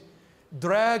tent,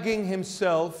 dragging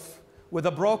himself with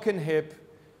a broken hip,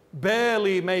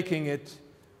 barely making it,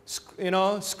 you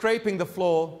know, scraping the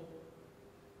floor,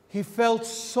 he felt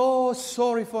so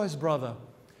sorry for his brother.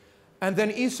 And then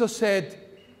Esau said,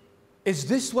 is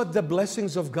this what the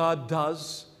blessings of God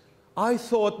does? I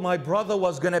thought my brother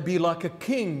was going to be like a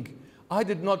king. I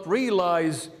did not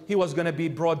realize he was going to be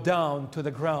brought down to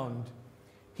the ground.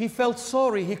 He felt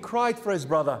sorry. He cried for his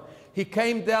brother. He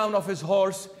came down off his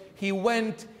horse. He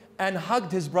went and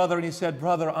hugged his brother and he said,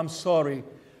 brother, I'm sorry.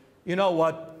 You know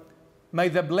what? May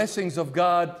the blessings of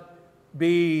God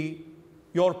be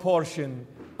your portion.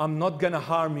 I'm not going to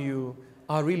harm you.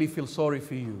 I really feel sorry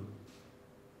for you.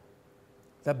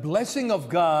 The blessing of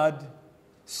God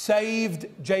saved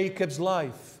Jacob's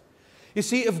life. You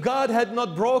see, if God had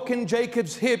not broken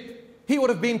Jacob's hip, he would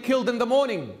have been killed in the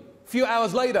morning, a few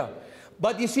hours later.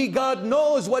 But you see, God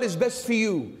knows what is best for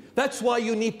you. That's why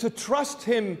you need to trust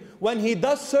Him when He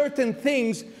does certain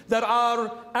things that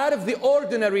are out of the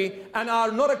ordinary and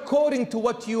are not according to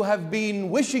what you have been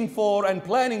wishing for and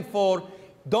planning for.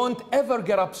 Don't ever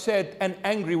get upset and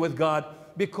angry with God,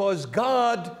 because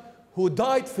God, who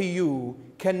died for you,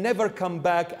 can never come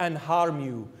back and harm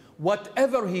you.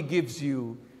 Whatever He gives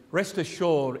you, rest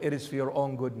assured it is for your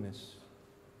own goodness.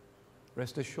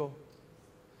 Rest assured.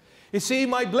 You see,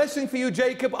 my blessing for you,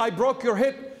 Jacob, I broke your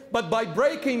hip, but by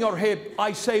breaking your hip,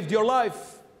 I saved your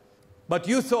life. But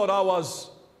you thought I was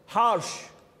harsh.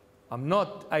 I'm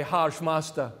not a harsh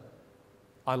master.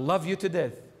 I love you to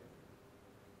death.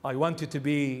 I want you to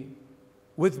be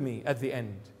with me at the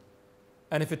end.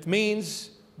 And if it means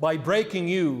by breaking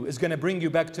you is going to bring you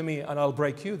back to me, and I'll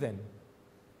break you then.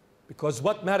 Because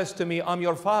what matters to me, I'm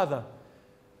your father.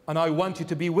 And I want you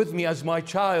to be with me as my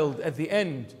child at the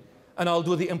end. And I'll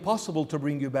do the impossible to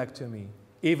bring you back to me.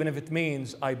 Even if it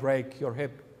means I break your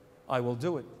hip, I will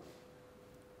do it.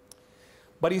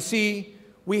 But you see,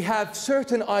 we have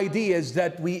certain ideas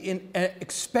that we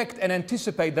expect and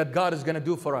anticipate that God is going to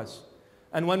do for us.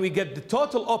 And when we get the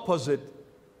total opposite,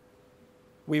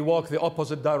 we walk the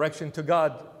opposite direction to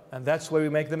God. And that's where we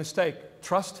make the mistake.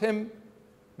 Trust Him,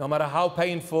 no matter how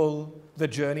painful the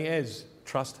journey is.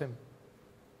 Trust Him.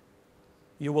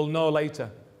 You will know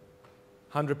later,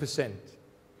 100%,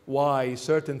 why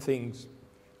certain things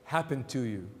happen to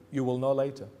you. You will know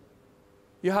later.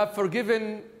 You have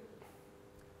forgiven,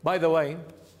 by the way,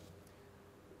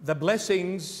 the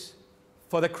blessings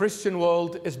for the Christian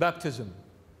world is baptism.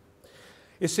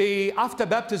 You see, after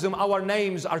baptism, our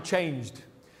names are changed.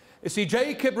 You see,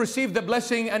 Jacob received the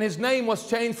blessing and his name was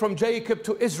changed from Jacob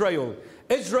to Israel.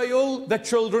 Israel, the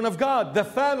children of God, the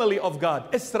family of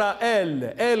God. Israel,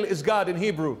 El is God in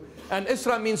Hebrew. And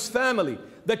Israel means family,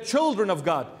 the children of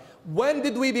God. When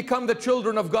did we become the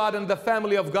children of God and the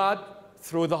family of God?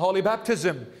 Through the holy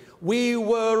baptism. We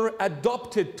were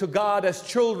adopted to God as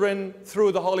children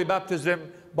through the holy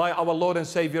baptism by our Lord and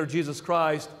Savior Jesus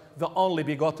Christ, the only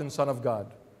begotten Son of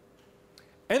God.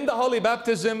 In the holy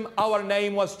baptism, our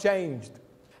name was changed.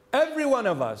 Every one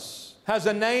of us has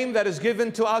a name that is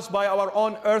given to us by our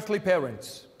own earthly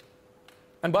parents.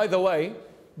 And by the way,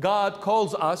 God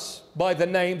calls us by the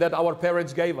name that our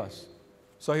parents gave us.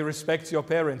 So He respects your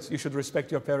parents. You should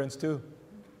respect your parents too.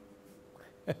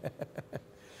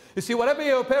 You see, whatever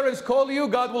your parents call you,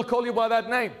 God will call you by that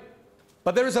name.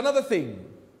 But there is another thing.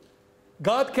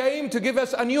 God came to give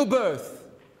us a new birth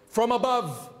from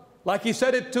above. Like He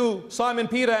said it to Simon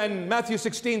Peter in Matthew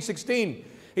 16:16.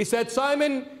 He said,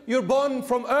 Simon, you're born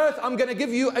from earth. I'm going to give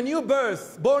you a new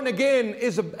birth. Born again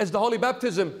is the holy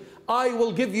baptism. I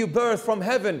will give you birth from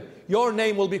heaven. Your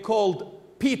name will be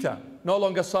called Peter, no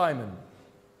longer Simon.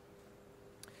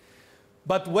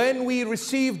 But when we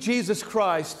received Jesus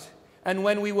Christ, and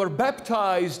when we were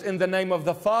baptized in the name of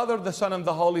the Father, the Son, and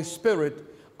the Holy Spirit,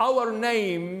 our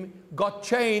name got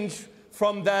changed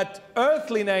from that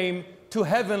earthly name to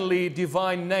heavenly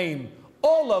divine name.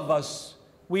 All of us,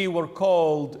 we were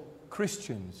called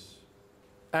Christians.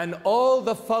 And all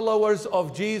the followers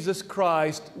of Jesus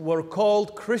Christ were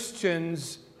called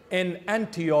Christians in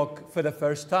Antioch for the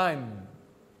first time.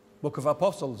 Book of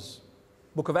Apostles,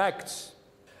 Book of Acts.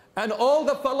 And all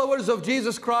the followers of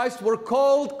Jesus Christ were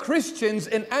called Christians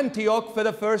in Antioch for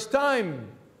the first time.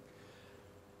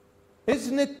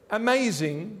 Isn't it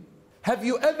amazing? Have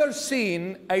you ever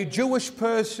seen a Jewish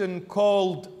person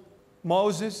called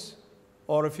Moses?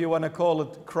 Or if you want to call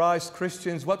it Christ,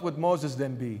 Christians, what would Moses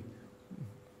then be?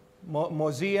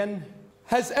 Mosian?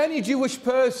 Has any Jewish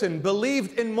person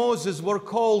believed in Moses were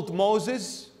called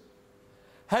Moses?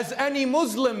 Has any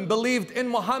Muslim believed in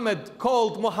Muhammad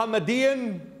called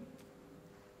Muhammadian?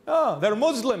 Oh, they're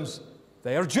Muslims.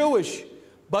 They are Jewish.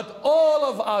 But all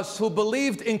of us who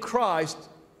believed in Christ,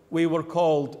 we were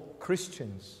called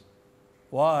Christians.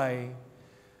 Why?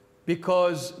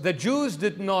 Because the Jews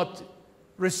did not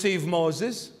receive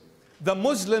Moses. The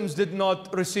Muslims did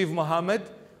not receive Muhammad.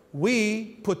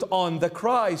 We put on the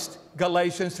Christ.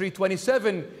 Galatians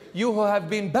 3:27. You who have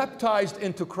been baptized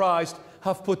into Christ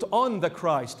have put on the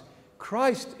Christ.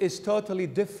 Christ is totally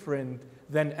different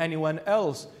than anyone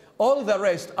else. All the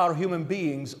rest are human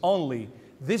beings only.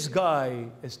 This guy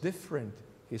is different.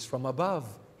 He's from above.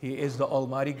 He is the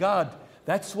Almighty God.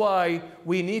 That's why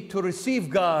we need to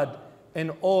receive God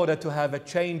in order to have a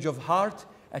change of heart,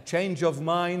 a change of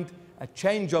mind, a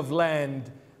change of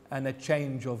land, and a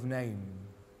change of name.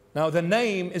 Now, the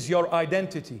name is your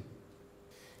identity.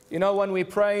 You know, when we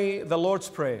pray the Lord's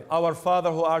Prayer, Our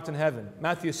Father who art in heaven,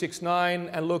 Matthew 6:9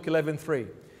 and Luke 11:3.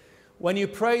 When you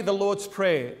pray the Lord's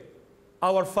Prayer,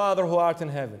 Our Father who art in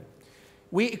heaven,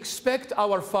 We expect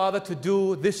our Father to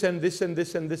do this and this and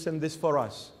this and this and this for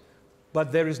us,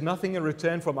 but there is nothing in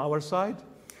return from our side.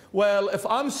 Well, if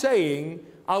I'm saying,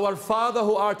 our Father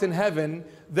who art in heaven,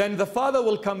 then the Father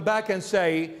will come back and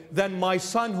say, then my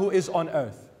Son who is on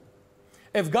earth.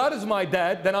 If God is my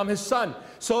dad, then I'm His son.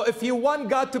 So if you want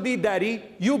God to be daddy,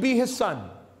 you be His son.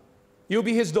 You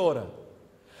be His daughter.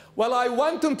 Well, I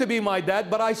want Him to be my dad,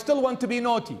 but I still want to be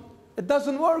naughty. It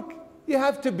doesn't work. You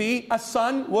have to be a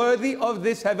son worthy of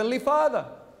this Heavenly Father.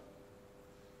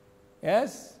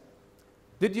 Yes?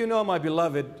 Did you know, my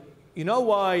beloved, you know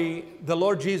why the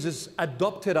Lord Jesus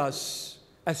adopted us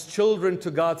as children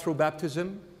to God through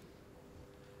baptism?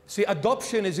 See,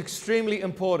 adoption is extremely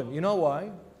important. You know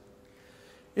why?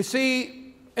 You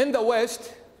see, in the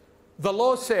West, the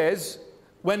law says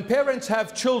when parents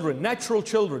have children, natural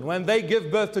children, when they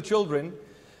give birth to children,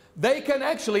 they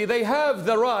have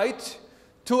the right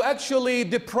to actually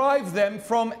deprive them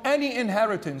from any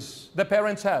inheritance the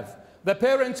parents have. The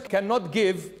parents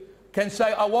can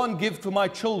say, I won't give to my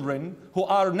children who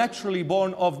are naturally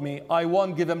born of me, I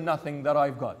won't give them nothing that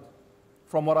I've got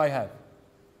from what I have.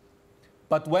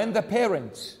 But when the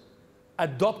parents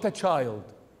adopt a child,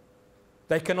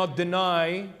 they cannot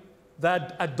deny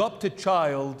that adopted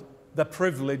child the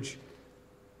privilege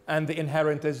and the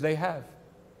inheritance they have.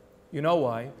 You know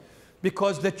why?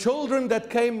 Because the children that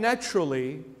came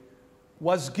naturally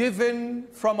was given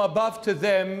from above to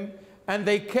them, and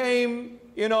they came,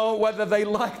 you know, whether they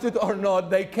liked it or not,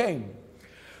 they came.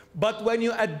 But when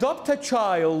you adopt a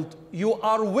child, you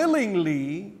are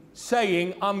willingly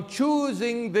saying, I'm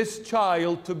choosing this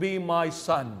child to be my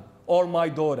son or my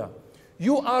daughter.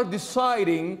 You are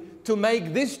deciding to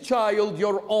make this child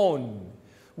your own.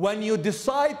 When you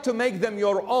decide to make them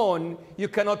your own, you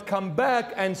cannot come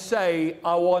back and say,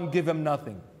 I won't give him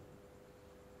nothing.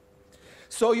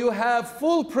 So you have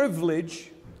full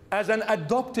privilege as an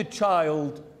adopted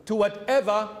child to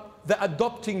whatever the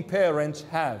adopting parents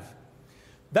have.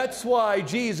 That's why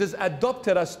Jesus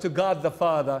adopted us to God the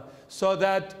Father, so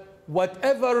that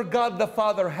whatever God the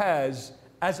Father has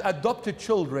as adopted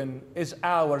children is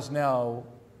ours now,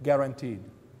 guaranteed.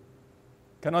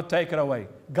 Cannot take it away.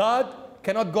 God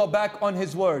cannot go back on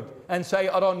His word and say,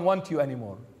 I don't want you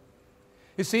anymore.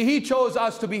 You see, He chose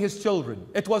us to be His children.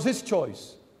 It was His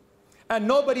choice. And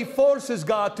nobody forces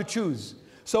God to choose.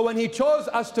 So when He chose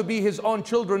us to be His own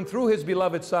children through His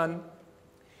beloved Son,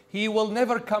 He will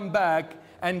never come back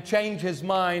and change His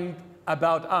mind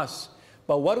about us.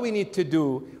 But what we need to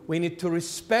do, we need to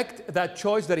respect that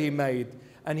choice that He made,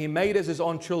 and He made us His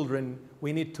own children.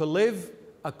 We need to live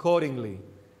accordingly.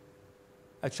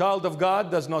 A child of God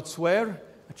does not swear.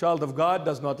 A child of God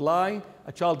does not lie.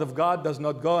 A child of God does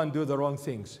not go and do the wrong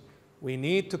things. We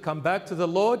need to come back to the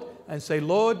Lord and say,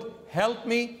 Lord, help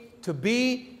me to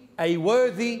be a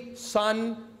worthy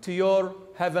son to your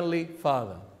Heavenly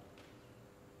Father.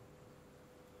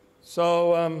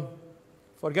 So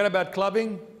forget about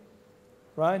clubbing,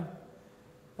 right?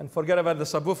 And forget about the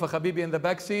Sabufa Habibi in the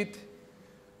back seat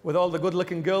with all the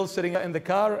good-looking girls sitting in the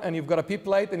car, and you've got a P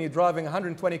plate and you're driving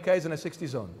 120 Ks in a 60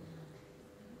 zone.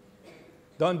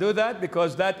 Don't do that,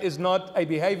 because that is not a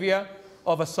behavior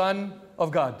of a son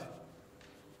of God.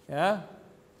 Yeah?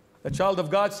 The child of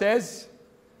God says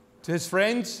to his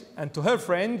friends and to her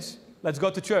friends, let's go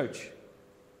to church.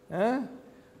 Yeah?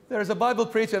 There's a Bible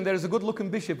preacher and there's a good-looking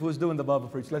bishop who's doing the Bible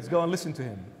preach. Let's go and listen to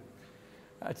him.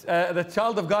 The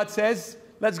child of God says,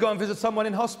 let's go and visit someone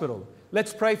in hospital.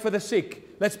 Let's pray for the sick.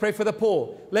 Let's pray for the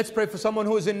poor. Let's pray for someone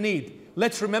who is in need.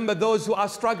 Let's remember those who are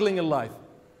struggling in life.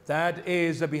 That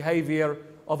is the behavior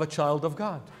of a child of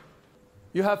God.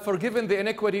 You have forgiven the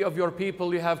iniquity of your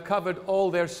people. You have covered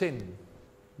all their sin.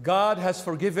 God has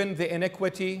forgiven the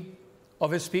iniquity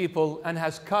of His people and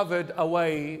has covered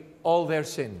away all their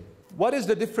sin. What is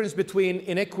the difference between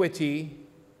iniquity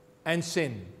and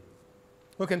sin?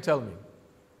 Who can tell me?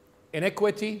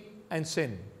 Iniquity and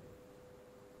sin.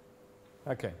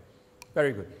 Okay,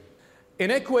 very good.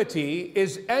 Iniquity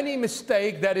is any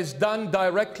mistake that is done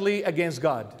directly against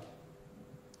God.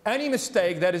 Any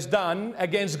mistake that is done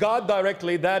against God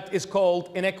directly, that is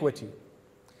called iniquity.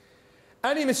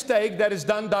 Any mistake that is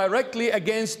done directly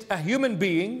against a human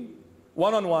being,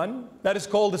 one-on-one, that is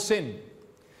called a sin.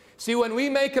 See, when we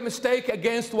make a mistake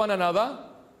against one another,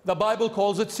 the Bible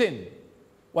calls it sin.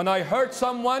 When I hurt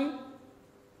someone,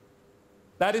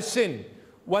 that is sin.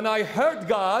 When I hurt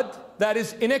God, that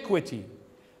is iniquity.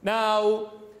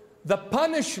 Now, the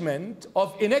punishment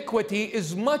of iniquity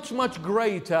is much, much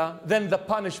greater than the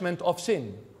punishment of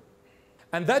sin.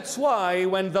 And that's why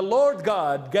when the Lord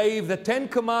God gave the 10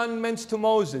 Commandments to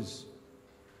Moses,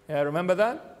 yeah, remember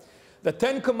that? The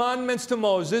 10 Commandments to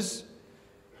Moses,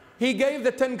 He gave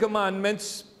the 10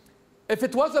 commandments. If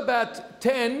it was about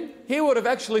 10, he would have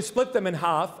actually split them in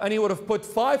half, and he would have put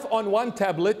 5 on one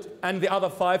tablet and the other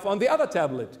 5 on the other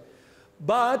tablet.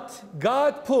 But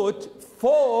God put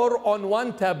 4 on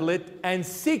one tablet and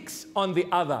 6 on the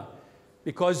other,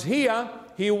 because here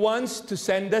he wants to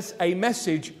send us a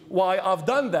message why I've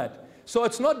done that. So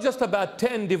it's not just about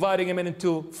 10 dividing them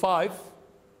into 5.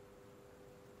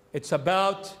 It's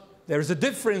about, there's a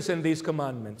difference in these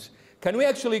commandments. Can we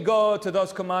actually go to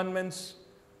those commandments,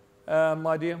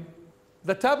 my dear?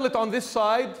 The tablet on this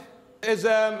side is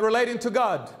relating to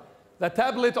God. The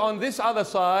tablet on this other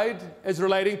side is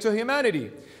relating to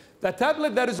humanity. The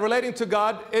tablet that is relating to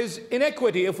God is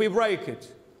inequity if we break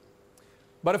it.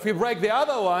 But if we break the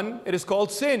other one, it is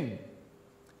called sin.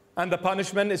 And the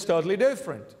punishment is totally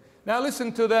different. Now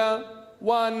listen to the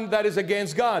one that is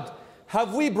against God.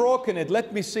 Have we broken it?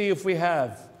 Let me see if we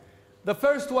have. The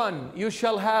first one, you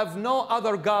shall have no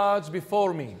other gods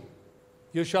before me.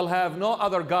 You shall have no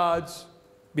other gods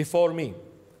before me.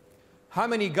 How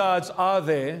many gods are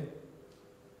there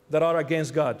that are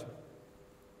against God?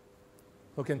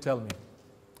 Who can tell me?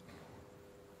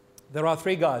 There are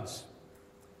 3 gods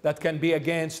that can be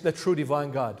against the true divine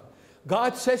God.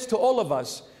 God says to all of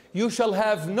us, you shall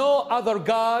have no other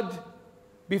God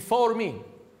before me.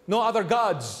 No other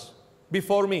gods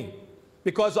before me.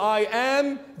 Because I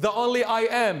am the only I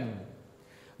am.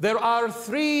 There are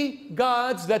 3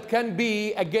 gods that can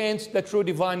be against the true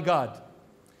divine God.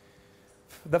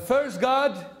 The first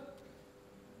God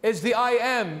is the I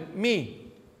am,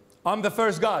 me. I'm the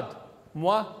first God.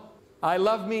 Moi, I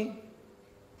love me.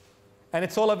 And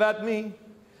it's all about me.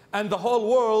 And the whole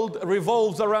world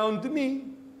revolves around me.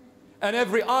 And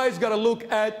every eye's got to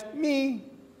look at me.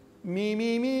 Me,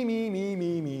 me, me, me, me,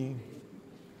 me, me.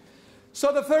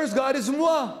 So the first God is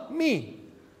moi, me.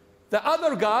 The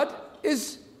other God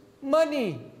is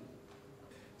money.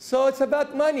 So it's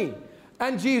about money.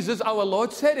 And Jesus, our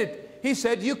Lord, said it. He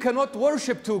said, you cannot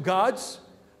worship 2 gods,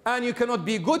 and you cannot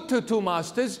be good to 2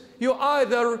 masters. You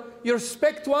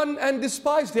respect one and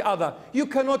despise the other. You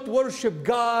cannot worship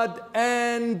God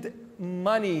and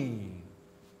money.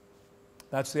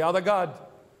 That's the other God.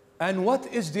 And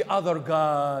what is the other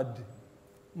God?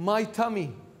 My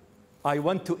tummy. I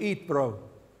want to eat, bro.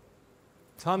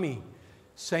 Tummy.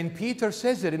 St. Peter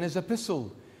says it in his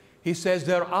epistle. He says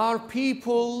there are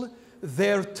people,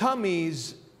 their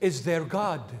tummies is their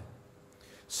God.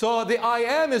 So the I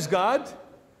am is God,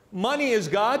 money is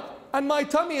God, and my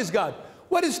tummy is God.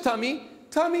 What is tummy?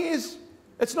 Tummy is,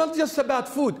 it's not just about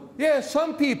food. Yeah,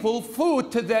 some people,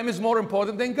 food to them is more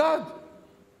important than God.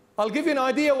 I'll give you an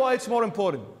idea why it's more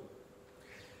important.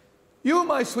 You,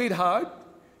 my sweetheart,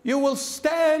 you will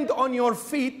stand on your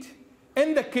feet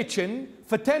in the kitchen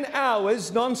for 10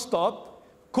 hours non-stop,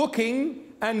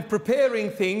 cooking and preparing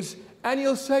things, and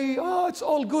you'll say, oh, it's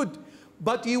all good.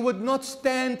 But you would not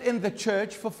stand in the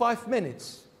church for 5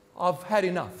 minutes. I've had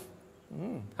enough.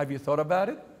 Have you thought about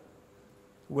it?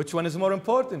 Which one is more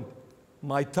important?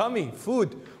 My tummy,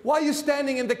 food. Why are you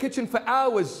standing in the kitchen for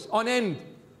hours on end?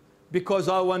 Because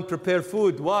I want to prepare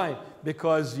food. Why?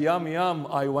 Because yum, yum,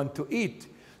 I want to eat.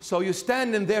 So you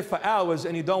stand in there for hours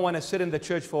and you don't want to sit in the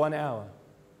church for 1 hour.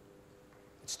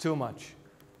 It's too much.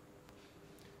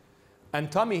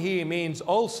 And tummy here means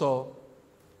also,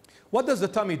 what does the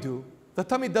tummy do? The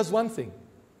tummy does one thing,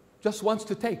 just wants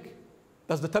to take.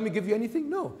 Does the tummy give you anything?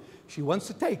 No. She wants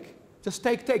to take. Just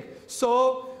take, take.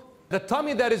 So the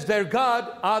tummy that is their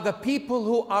God are the people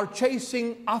who are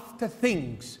chasing after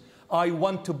things. I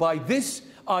want to buy this.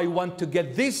 I want to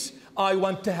get this. I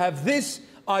want to have this.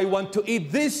 I want to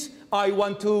eat this. I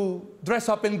want to dress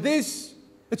up in this.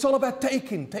 It's all about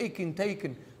taking, taking,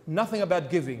 taking. Nothing about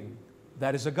giving.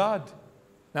 That is a God.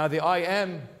 Now the I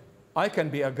am, I can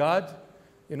be a God.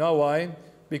 You know why?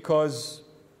 Because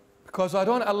I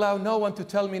don't allow no one to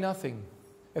tell me nothing.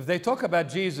 If they talk about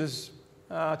Jesus,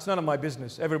 it's none of my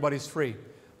business. Everybody's free.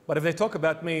 But if they talk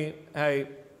about me, hey,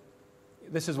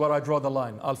 this is where I draw the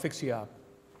line. I'll fix you up.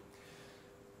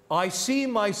 I see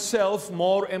myself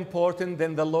more important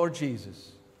than the Lord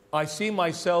Jesus. I see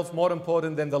myself more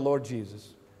important than the Lord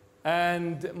Jesus.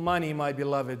 And money, my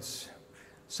beloveds.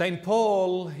 St.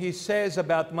 Paul, he says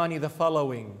about money the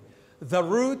following. The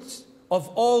root of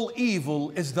all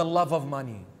evil is the love of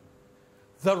money.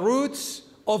 The roots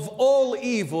of all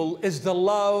evil is the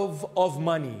love of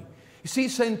money. You see,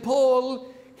 St.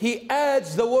 Paul, he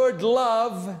adds the word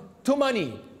love to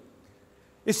money.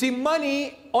 You see,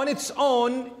 money on its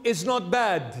own is not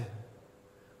bad.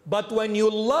 But when you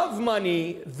love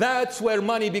money, that's where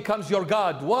money becomes your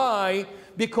God. Why?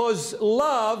 Because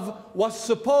love was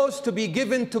supposed to be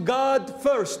given to God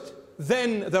first,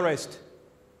 then the rest.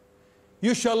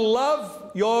 You shall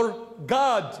love your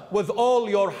God with all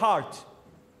your heart,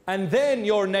 and then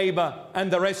your neighbor,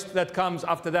 and the rest that comes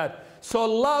after that. So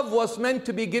love was meant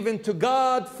to be given to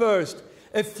God first.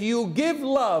 If you give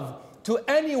love to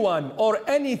anyone or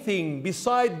anything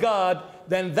beside God,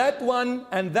 then that one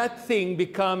and that thing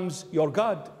becomes your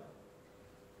God.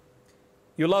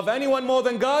 You love anyone more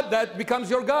than God, that becomes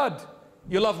your God.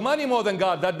 You love money more than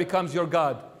God, that becomes your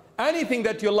God. Anything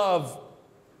that you love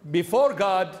before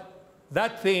God,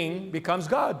 that thing becomes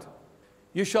God.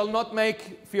 You shall not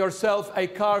make for yourself a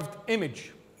carved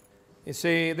image. You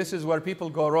see, this is where people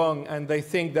go wrong, and they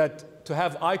think that to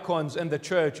have icons in the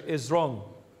church is wrong.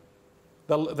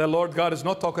 The Lord God is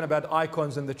not talking about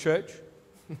icons in the church.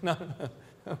 No.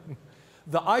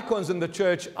 The icons in the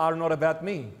church are not about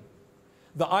me.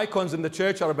 The icons in the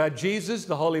church are about Jesus,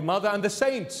 the Holy Mother, and the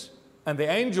saints, and the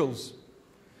angels.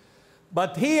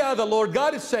 But here the Lord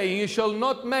God is saying, you shall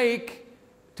not make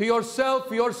to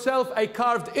yourself a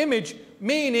carved image,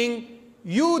 meaning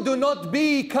you do not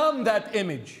become that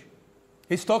image.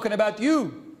 He's talking about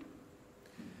you.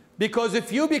 Because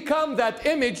if you become that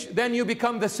image, then you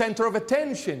become the center of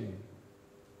attention.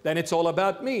 Then it's all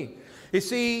about me. You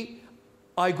see,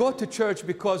 I go to church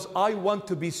because I want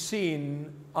to be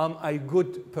seen I'm a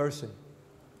good person.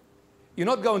 You're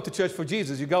not going to church for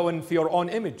Jesus, you're going for your own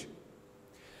image.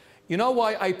 You know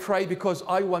why I pray? Because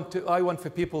I want for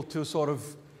people to sort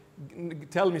of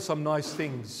tell me some nice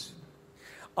things.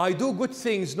 I do good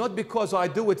things not because I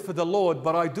do it for the Lord,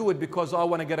 but I do it because I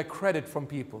want to get a credit from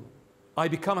people. I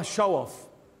become a show-off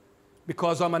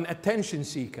because I'm an attention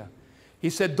seeker. He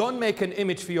said, don't make an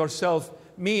image for yourself,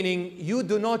 meaning you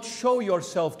do not show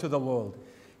yourself to the world.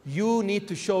 You need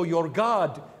to show your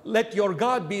God. Let your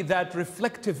God be that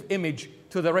reflective image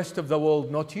to the rest of the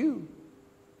world, not you.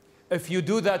 If you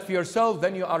do that for yourself,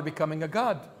 then you are becoming a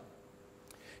God.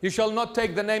 You shall not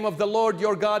take the name of the Lord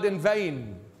your God in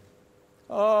vain.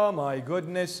 Oh my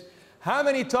goodness. How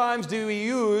many times do we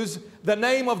use the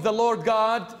name of the Lord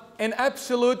God in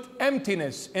absolute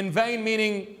emptiness? In vain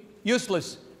meaning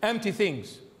useless, empty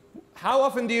things. How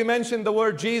often do you mention the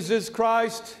word Jesus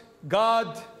Christ,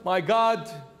 God, my God,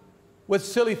 with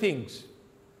silly things?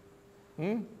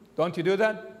 Don't you do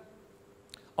that?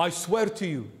 I swear to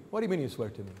you. What do you mean you swear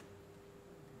to me?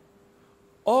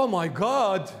 Oh my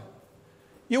God.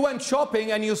 You went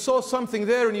shopping and you saw something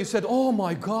there and you said, oh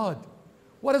my God.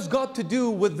 What has God to do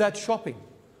with that shopping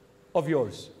of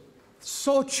yours?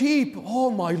 So cheap. Oh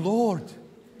my Lord.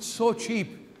 So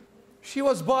cheap. She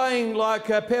was buying like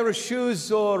a pair of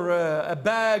shoes or a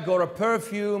bag or a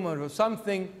perfume or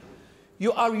something.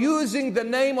 You are using the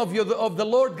name of the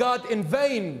Lord God in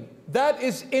vain. That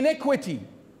is iniquity.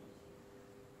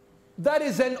 That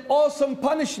is an awesome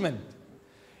punishment.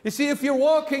 You see, if you're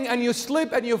walking and you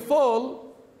slip and you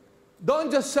fall,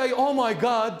 don't just say, oh my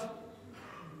God,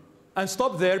 and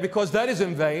stop there, because that is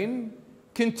in vain.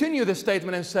 Continue the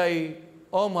statement and say,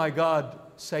 oh my God,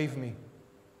 save me.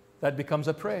 That becomes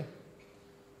a prayer.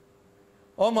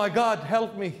 Oh my God,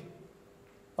 help me.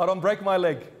 I don't break my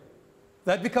leg.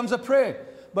 That becomes a prayer.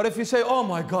 But if you say, oh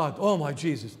my God, oh my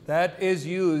Jesus, that is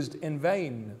used in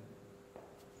vain.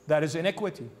 That is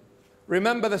iniquity.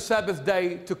 Remember the Sabbath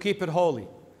day to keep it holy.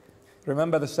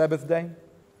 Remember the Sabbath day?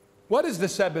 What is the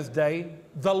Sabbath day?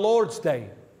 The Lord's day.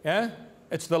 Yeah?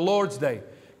 It's the Lord's day.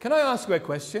 Can I ask you a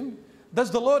question?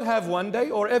 Does the Lord have one day,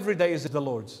 or every day is the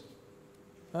Lord's?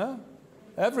 Huh?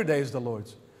 Every day is the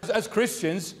Lord's. As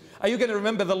Christians, are you going to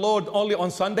remember the Lord only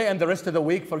on Sunday and the rest of the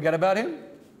week forget about Him?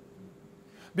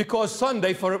 Because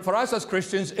Sunday for us as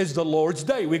Christians is the Lord's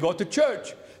day. We go to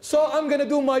church. So I'm going to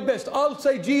do my best. I'll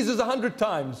say Jesus 100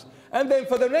 times. And then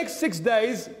for the next 6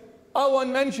 days, I won't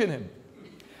mention Him.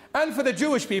 And for the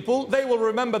Jewish people, they will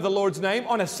remember the Lord's name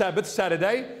on a Sabbath,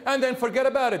 Saturday, and then forget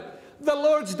about it. The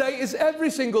Lord's day is every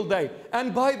single day.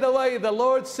 And by the way, the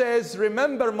Lord says,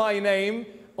 remember my name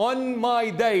on my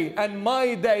day. And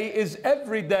my day is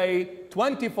every day,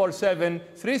 24/7,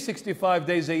 365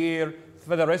 days a year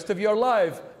for the rest of your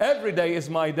life. Every day is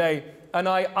my day. And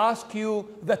I ask you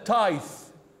the tithe.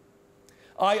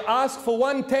 I ask for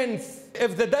 1/10.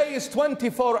 If the day is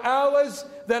 24 hours,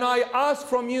 then I ask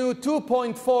from you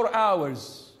 2.4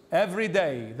 hours every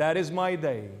day. That is my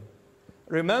day.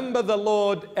 Remember the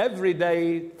Lord every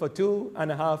day for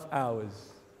 2.5 hours.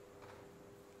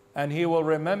 And He will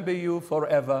remember you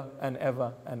forever and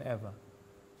ever and ever.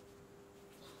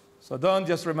 So don't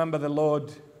just remember the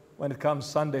Lord when it comes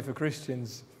Sunday for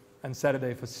Christians and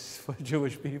Saturday for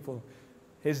Jewish people.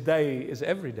 His day is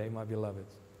every day, my beloved.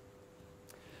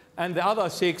 And the other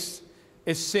 6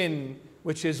 is sin,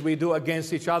 which is we do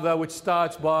against each other, which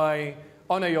starts by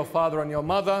honor your father and your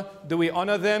mother. Do we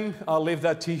honor them? I'll leave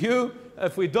that to you.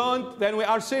 If we don't, then we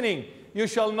are sinning. You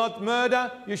shall not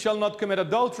murder, you shall not commit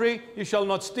adultery, you shall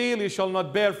not steal, you shall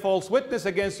not bear false witness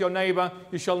against your neighbor,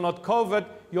 you shall not covet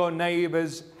your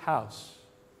neighbor's house.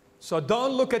 So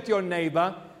don't look at your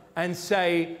neighbor and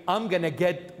say, I'm going to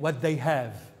get what they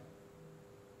have.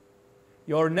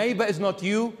 Your neighbor is not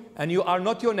you, and you are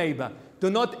not your neighbor. Do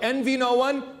not envy no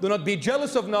one, do not be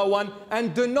jealous of no one,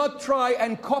 and do not try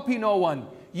and copy no one.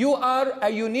 You are a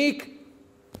unique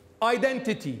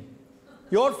identity.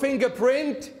 Your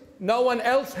fingerprint, no one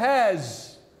else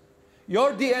has.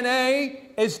 Your DNA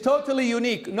is totally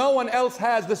unique. No one else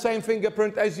has the same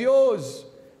fingerprint as yours.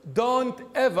 Don't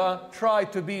ever try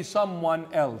to be someone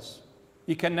else.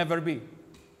 You can never be.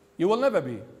 You will never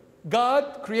be.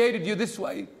 God created you this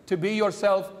way, to be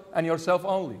yourself and yourself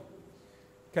only.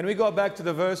 Can we go back to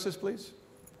the verses, please?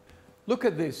 Look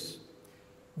at this.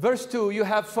 Verse 2, you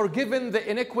have forgiven the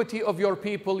iniquity of your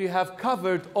people, you have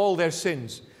covered all their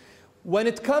sins. When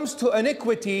it comes to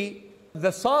iniquity,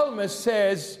 the psalmist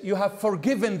says, you have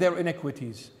forgiven their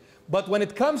iniquities. But when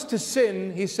it comes to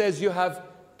sin, he says, you have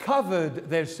covered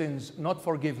their sins, not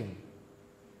forgiven.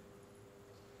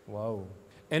 Wow.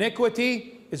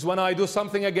 Iniquity is when I do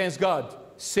something against God.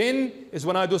 Sin is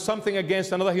when I do something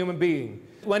against another human being.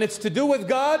 When it's to do with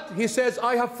God, he says,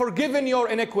 I have forgiven your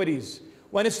iniquities.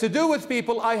 When it's to do with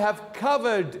people, I have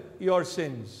covered your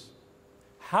sins.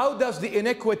 How does the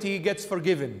iniquity get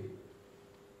forgiven?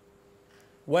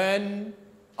 When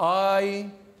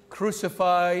I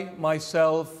crucify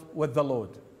myself with the Lord.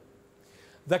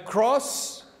 The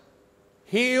cross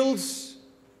heals,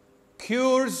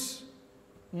 cures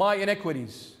my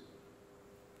iniquities.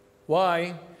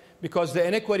 Why? Because the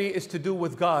iniquity is to do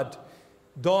with God.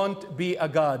 Don't be a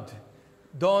God.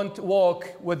 Don't walk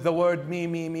with the word me,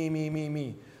 me, me, me, me,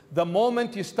 me. The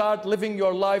moment you start living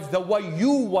your life the way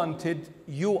you wanted,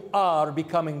 you are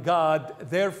becoming God.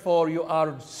 Therefore, you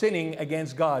are sinning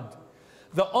against God.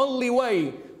 The only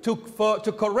way to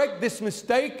correct this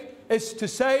mistake is to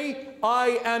say,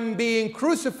 I am being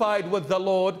crucified with the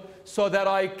Lord so that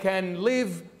I can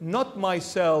live not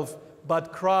myself,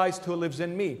 but Christ who lives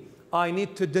in me. I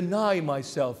need to deny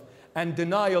myself, and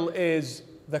denial is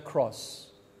the cross.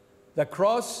 The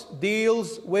cross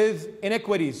deals with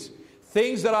iniquities,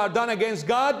 things that are done against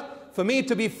God. For me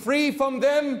to be free from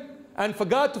them and for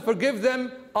God to forgive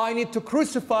them, I need to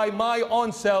crucify my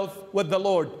own self with the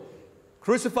Lord.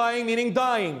 Crucifying meaning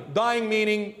dying. Dying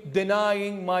meaning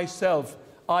denying myself.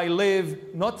 I live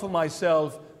not for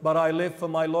myself, but I live for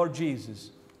my Lord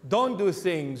Jesus. Don't do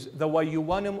things the way you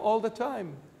want Him all the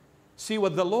time. See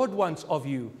what the Lord wants of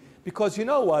you. Because you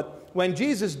know what? When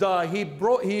Jesus died,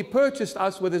 He purchased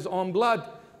us with His own blood.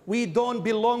 We don't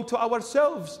belong to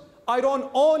ourselves. I don't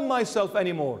own myself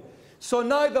anymore. So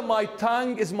neither my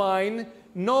tongue is mine,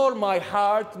 nor my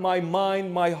heart, my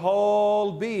mind, my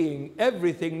whole being.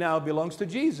 Everything now belongs to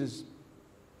Jesus.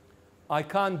 I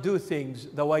can't do things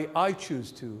the way I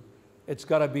choose to. It's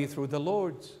got to be through the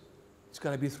Lord's. It's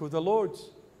got to be through the Lord's.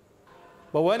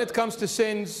 But when it comes to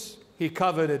sins, He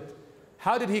covered it.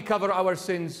 How did He cover our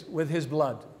sins? With His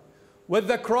blood. With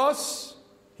the cross,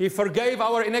 He forgave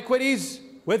our iniquities.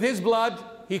 With His blood,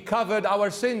 He covered our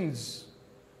sins.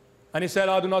 And He said,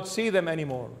 I do not see them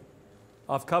anymore.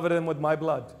 I've covered them with my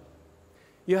blood.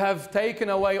 You have taken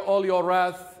away all your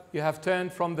wrath. You have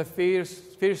turned from the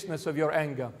fierceness of your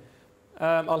anger.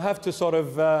 I'll have to sort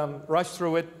of rush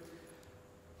through it.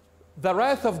 The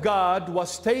wrath of God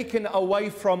was taken away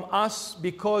from us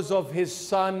because of His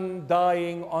Son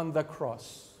dying on the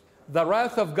cross. The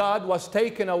wrath of God was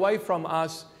taken away from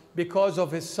us because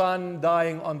of His Son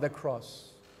dying on the cross.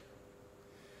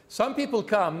 Some people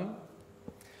come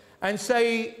and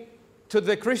say to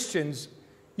the Christians,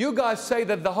 you guys say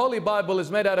that the Holy Bible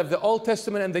is made out of the Old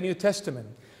Testament and the New Testament.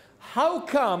 How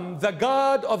come the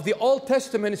God of the Old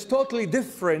Testament is totally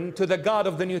different to the God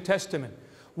of the New Testament?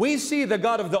 We see the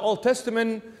God of the Old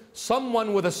Testament,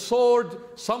 someone with a sword,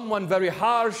 someone very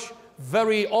harsh,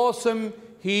 very awesome.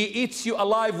 He eats you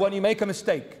alive when you make a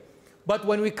mistake. But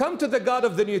when we come to the God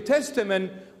of the New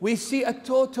Testament, we see a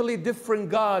totally different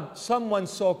God. Someone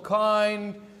so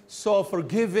kind, so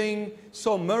forgiving,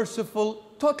 so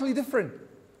merciful, totally different.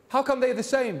 How come they're the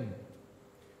same?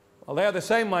 Well, they are the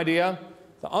same, my dear.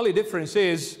 The only difference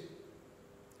is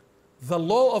the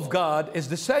law of God is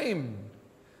the same.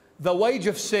 The wage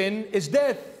of sin is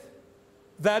death.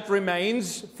 That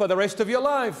remains for the rest of your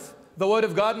life. The Word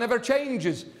of God never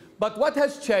changes. But what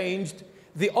has changed?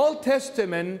 The Old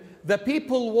Testament, the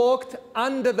people walked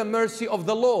under the mercy of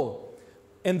the law.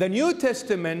 In the New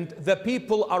Testament, the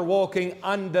people are walking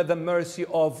under the mercy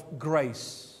of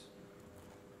grace.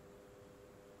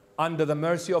 Under the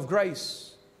mercy of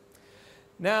grace.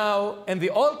 Now, in the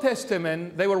Old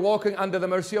Testament, they were walking under the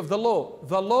mercy of the law.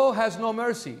 The law has no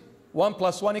mercy. 1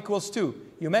 + 1 = 2.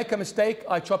 You make a mistake,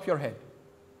 I chop your head.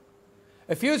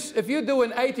 If you do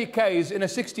an 80 Ks in a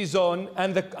 60 zone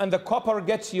and the copper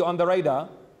gets you on the radar,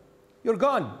 you're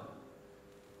gone.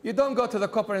 You don't go to the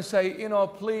copper and say,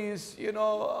 please,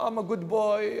 I'm a good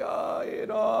boy,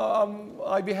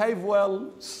 I behave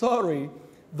well. Sorry.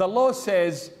 The law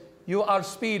says you are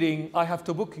speeding, I have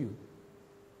to book you.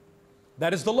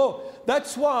 That is the law.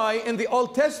 That's why in the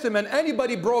Old Testament,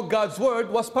 anybody broke God's word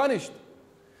was punished.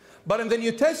 But in the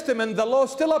New Testament, the law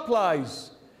still applies.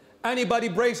 Anybody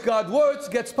breaks God's words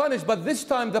gets punished. But this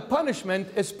time the punishment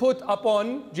is put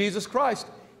upon Jesus Christ.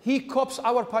 He cops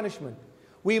our punishment.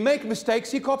 We make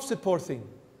mistakes, He cops it, poor thing.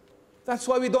 That's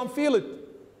why we don't feel it.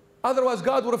 Otherwise,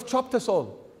 God would have chopped us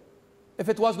all if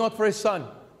it was not for His Son.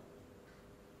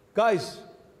 Guys,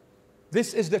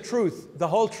 this is the truth, the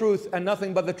whole truth, and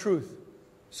nothing but the truth.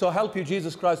 So help you,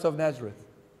 Jesus Christ of Nazareth.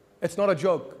 It's not a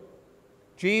joke.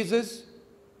 Jesus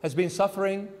has been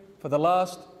suffering for the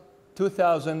last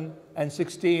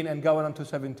 2016 and going on to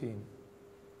 17.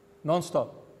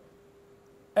 Non-stop.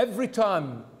 Every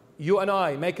time you and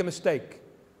I make a mistake,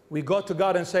 we go to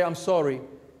God and say, I'm sorry.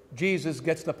 Jesus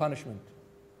gets the punishment.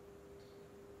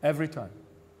 Every time.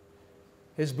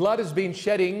 His blood has been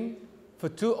shedding for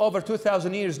over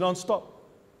 2,000 years non-stop.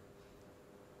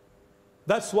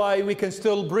 That's why we can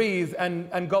still breathe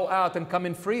and go out and come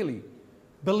in freely.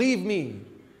 Believe me,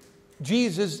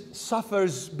 Jesus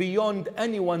suffers beyond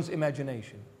anyone's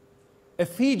imagination.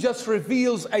 If He just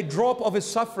reveals a drop of His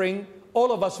suffering,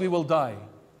 all of us, we will die.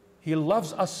 He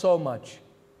loves us so much.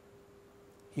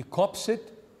 He cops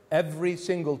it every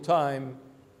single time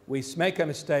we make a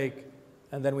mistake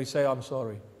and then we say, I'm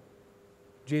sorry.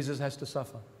 Jesus has to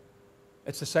suffer.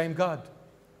 It's the same God.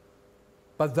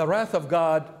 But the wrath of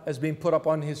God has been put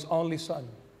upon His only Son.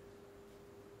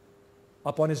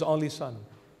 Upon His only Son.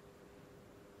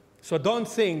 So don't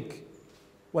think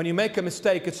when you make a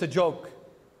mistake it's a joke.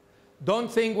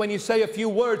 Don't think when you say a few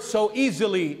words so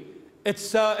easily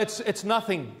it's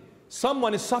nothing.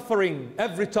 Someone is suffering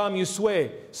every time you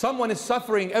swear. Someone is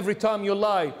suffering every time you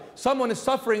lie. Someone is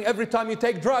suffering every time you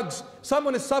take drugs.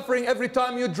 Someone is suffering every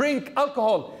time you drink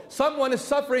alcohol. Someone is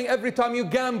suffering every time you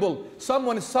gamble.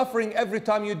 Someone is suffering every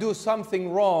time you do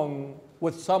something wrong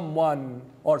with someone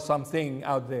or something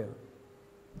out there.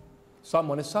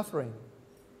 Someone is suffering.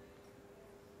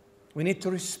 We need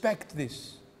to respect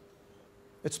this.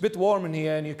 It's a bit warm in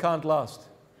here and you can't last.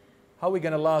 How are we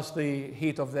going to last the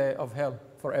heat of hell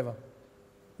forever?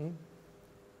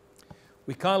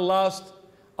 We can't last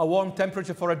a warm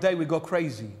temperature for a day. We go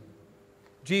crazy.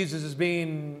 Jesus has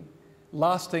been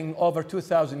lasting over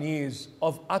 2,000 years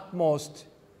of utmost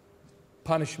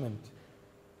punishment.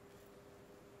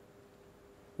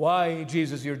 Why,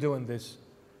 Jesus, you're doing this?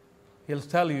 He'll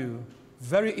tell you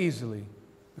very easily,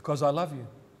 because I love you.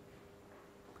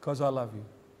 Because I love you.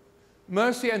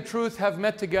 Mercy and truth have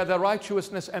met together.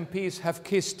 Righteousness and peace have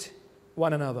kissed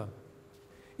one another.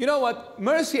 You know what?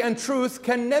 Mercy and truth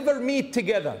can never meet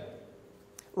together.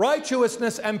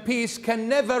 Righteousness and peace can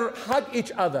never hug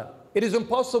each other. It is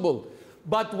impossible.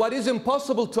 But what is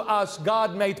impossible to us,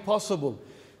 God made possible.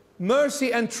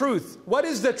 Mercy and truth. What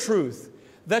is the truth?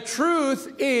 The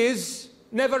truth is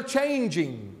never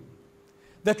changing.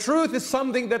 The truth is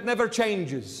something that never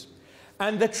changes.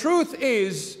 And the truth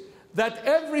is that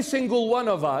every single one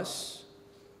of us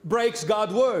breaks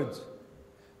God's word.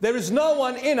 There is no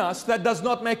one in us that does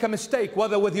not make a mistake,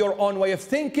 whether with your own way of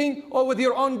thinking or with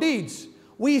your own deeds.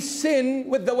 We sin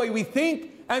with the way we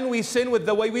think and we sin with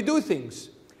the way we do things.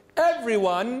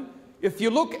 Everyone, if you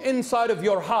look inside of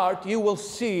your heart, you will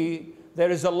see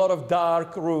there is a lot of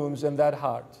dark rooms in that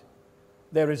heart.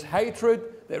 There is hatred,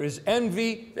 there is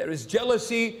envy, there is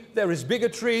jealousy, there is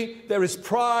bigotry, there is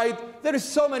pride. There is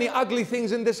so many ugly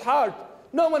things in this heart.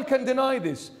 No one can deny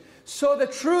this. So the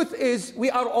truth is, we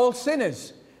are all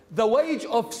sinners. The wage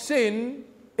of sin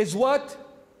is what?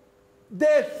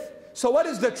 Death. So what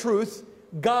is the truth?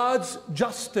 God's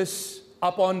justice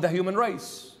upon the human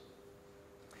race.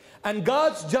 And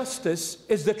God's justice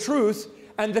is the truth,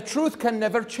 and the truth can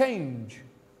never change.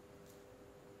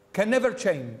 Can never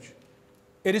change.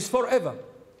 It is forever.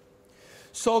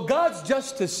 So God's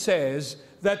justice says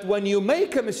that when you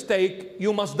make a mistake,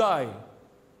 you must die.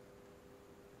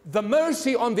 The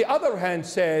mercy, on the other hand,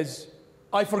 says,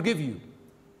 I forgive you.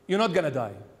 You're not going to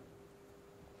die.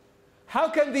 How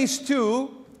can these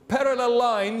two parallel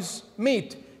lines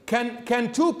meet?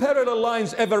 Can two parallel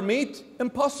lines ever meet?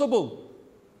 Impossible.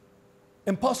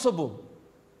 Impossible.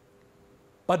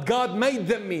 But God made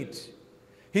them meet.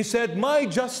 He said, my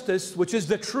justice, which is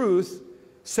the truth,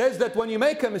 says that when you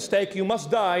make a mistake, you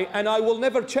must die, and I will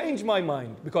never change my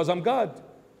mind because I'm God.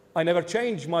 I never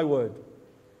change my word.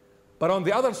 But on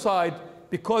the other side,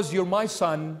 because you're my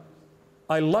son,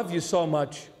 I love you so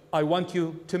much, I want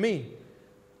you to me.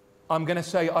 I'm going to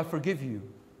say, I forgive you.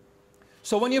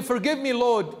 So when you forgive me,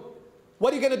 Lord,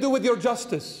 what are you going to do with your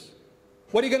justice?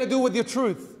 What are you going to do with your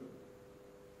truth?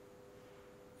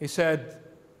 He said,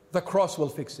 the cross will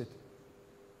fix it.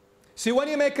 See, when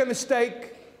you make a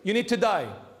mistake, you need to die.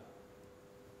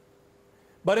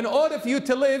 But in order for you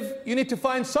to live, you need to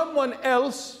find someone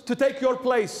else to take your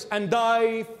place and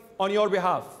die on your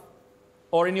behalf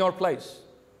or in your place.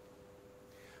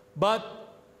 But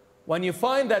when you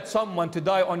find that someone to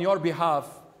die on your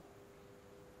behalf,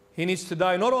 he needs to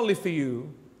die not only for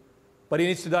you, but he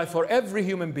needs to die for every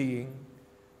human being.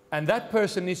 And that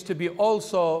person needs to be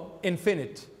also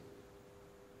infinite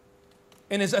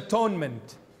in his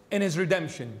atonement, in his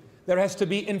redemption. There has to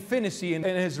be infinity in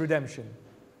his redemption.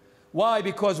 Why?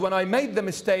 Because when I made the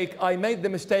mistake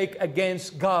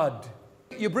against God.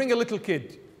 You bring a little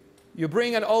kid, you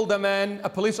bring an older man, a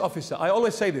police officer, I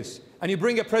always say this, and you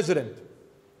bring a president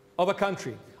of a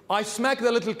country. I smack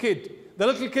the little kid. The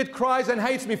little kid cries and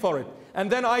hates me for it. And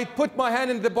then I put my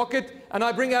hand in the pocket and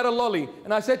I bring out a lolly.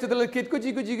 And I say to the little kid, could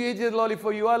you get a lolly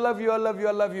for you? I love you, I love you,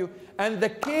 I love you. And the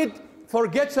kid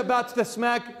forgets about the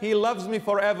smack. He loves me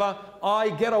forever. I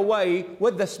get away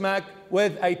with the smack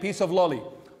with a piece of lolly.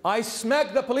 I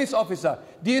smack the police officer.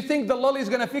 Do you think the lolly is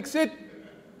going to fix it?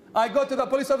 I go to the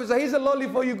police officer, here's a lolly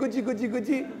for you,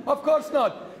 Gucci. Of course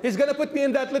not. He's going to put me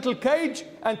in that little cage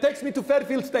and takes me to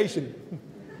Fairfield Station,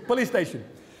 police station.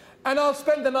 And I'll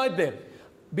spend the night there.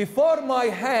 Before my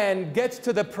hand gets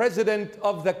to the president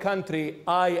of the country,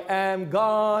 I am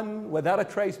gone without a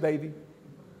trace, baby.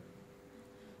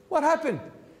 What happened?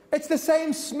 It's the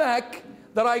same smack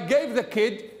that I gave the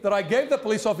kid, that I gave the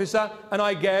police officer, and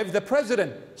I gave the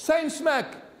president. Same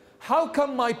smack. How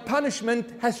come my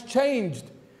punishment has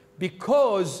changed?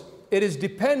 Because it is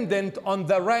dependent on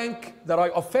the rank that I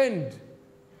offend.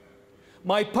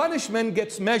 My punishment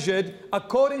gets measured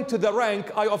according to the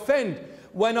rank I offend.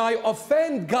 When I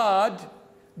offend God,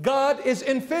 God is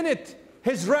infinite.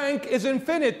 His rank is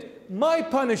infinite. My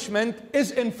punishment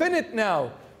is infinite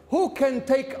now. Who can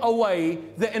take away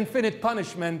the infinite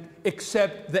punishment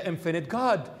except the infinite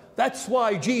God? That's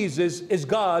why Jesus is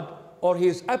God, or he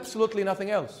is absolutely nothing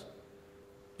else.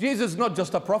 Jesus is not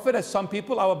just a prophet, as some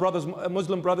people, our brothers,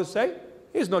 Muslim brothers say.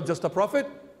 He's not just a prophet.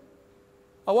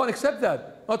 I won't accept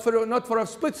that. Not for a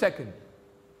split second.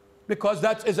 Because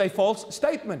that is a false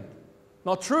statement.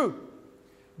 Not true.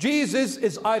 Jesus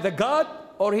is either God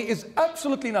or he is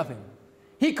absolutely nothing.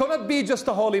 He cannot be just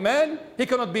a holy man. He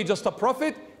cannot be just a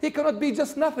prophet. He cannot be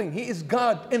just nothing. He is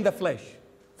God in the flesh.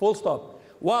 Full stop.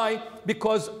 Why?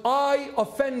 Because I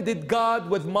offended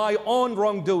God with my own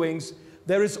wrongdoings.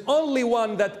 There is only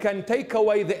one that can take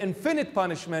away the infinite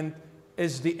punishment,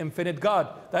 is the infinite God.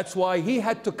 That's why he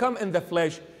had to come in the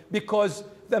flesh, because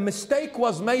the mistake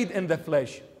was made in the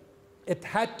flesh. It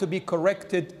had to be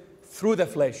corrected through the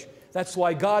flesh. That's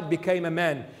why God became a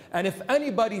man. And if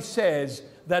anybody says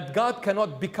that God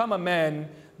cannot become a man,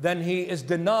 then he is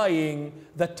denying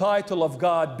the title of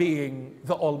God being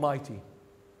the Almighty.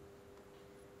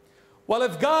 Well,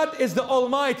 if God is the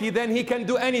Almighty, then he can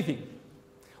do anything.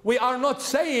 We are not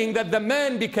saying that the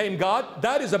man became God.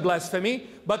 That is a blasphemy.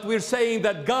 But we're saying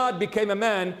that God became a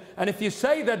man. And if you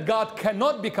say that God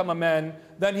cannot become a man,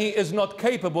 then he is not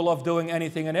capable of doing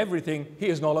anything and everything. He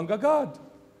is no longer God.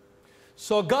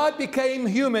 So God became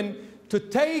human to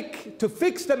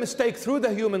fix the mistake through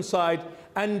the human side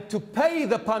and to pay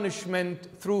the punishment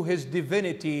through his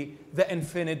divinity, the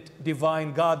infinite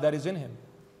divine God that is in him.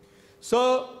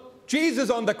 So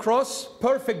Jesus on the cross,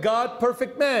 perfect God,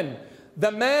 perfect man.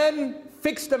 The man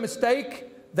fixed the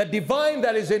mistake. The divine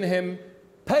that is in him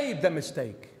paid the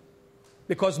mistake.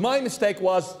 Because my mistake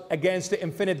was against the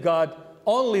infinite God.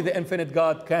 Only the infinite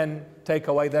God can take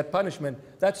away that punishment.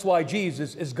 That's why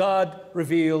Jesus is God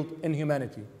revealed in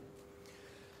humanity.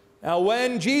 Now,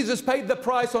 when Jesus paid the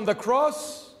price on the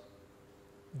cross,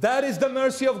 that is the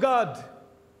mercy of God.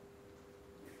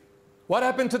 What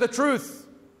happened to the truth?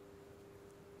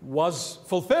 Was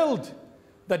fulfilled.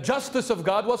 The justice of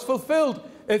God was fulfilled.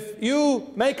 If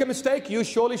you make a mistake, you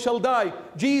surely shall die.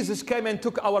 Jesus came and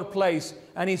took our place,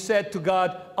 and he said to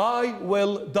God, I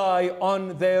will die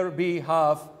on their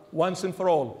behalf once and for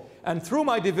all. And through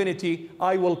my divinity,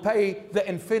 I will pay the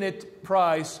infinite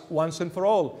price once and for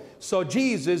all. So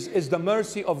Jesus is the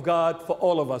mercy of God for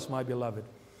all of us, my beloved.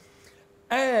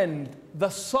 And the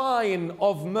sign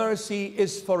of mercy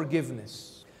is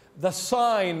forgiveness. The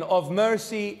sign of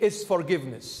mercy is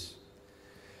forgiveness.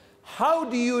 How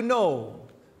do you know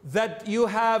that you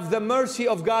have the mercy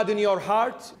of God in your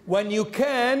heart? When you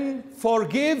can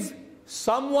forgive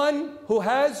someone who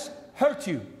has hurt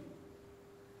you.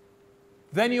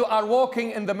 Then you are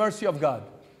walking in the mercy of God.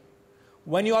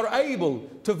 When you are able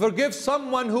to forgive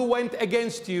someone who went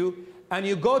against you, and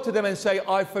you go to them and say,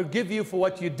 I forgive you for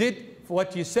what you did, for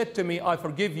what you said to me, I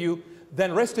forgive you,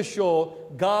 then rest assured,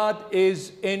 God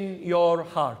is in your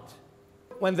heart.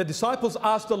 When the disciples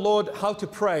asked the Lord how to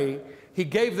pray, He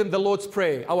gave them the Lord's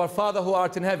Prayer, Our Father who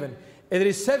art in heaven. It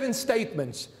is 7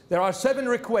 statements. There are 7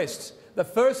 requests. The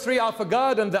first 3 are for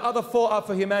God and the other 4 are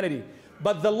for humanity.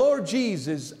 But the Lord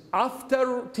Jesus,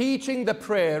 after teaching the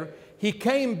prayer, He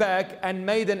came back and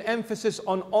made an emphasis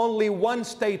on only 1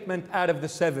 statement out of the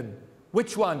 7.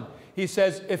 Which one? He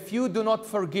says, if you do not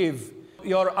forgive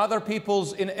your other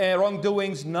people's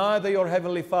wrongdoings, neither your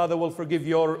heavenly Father will forgive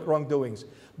your wrongdoings.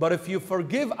 But if you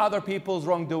forgive other people's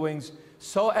wrongdoings,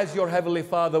 so as your heavenly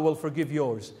Father will forgive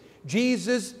yours.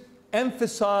 Jesus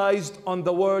emphasized on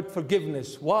the word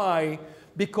forgiveness. Why?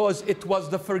 Because it was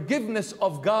the forgiveness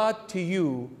of God to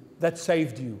you that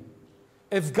saved you.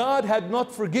 If God had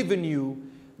not forgiven you,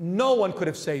 no one could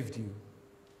have saved you.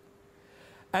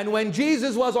 And when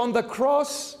Jesus was on the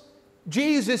cross,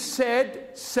 Jesus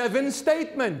said 7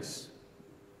 statements.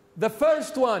 The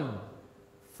first one,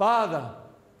 Father,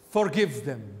 forgive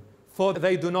them, for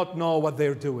they do not know what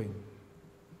they're doing.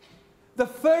 The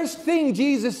first thing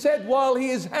Jesus said while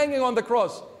He is hanging on the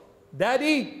cross,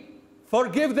 Daddy,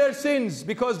 forgive their sins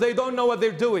because they don't know what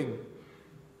they're doing.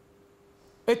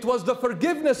 It was the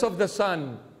forgiveness of the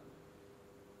Son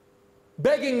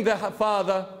begging the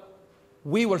Father,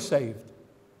 we were saved.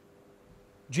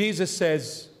 Jesus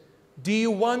says, do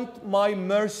you want my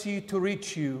mercy to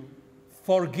reach you?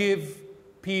 Forgive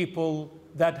people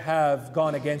that have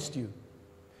gone against you.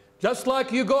 Just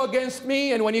like you go against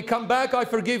me, and when you come back, I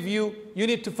forgive you, you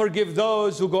need to forgive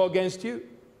those who go against you.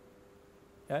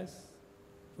 Yes?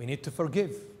 We need to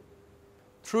forgive.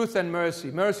 Truth and mercy.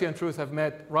 Mercy and truth have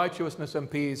met. Righteousness and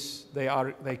peace,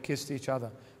 they kissed each other.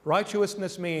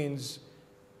 Righteousness means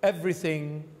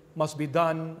everything must be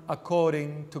done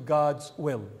according to God's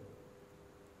will.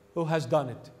 Who has done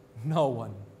it? No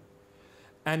one.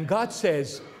 And God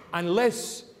says,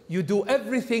 unless you do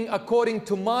everything according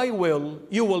to my will,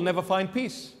 you will never find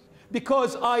peace.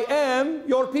 Because I am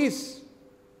your peace.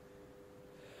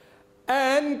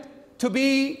 And to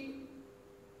be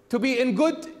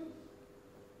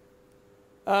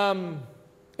on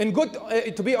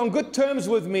good terms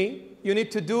with me, you need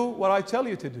to do what I tell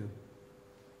you to do.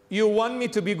 You want me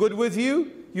to be good with you,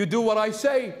 you do what I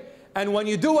say. And when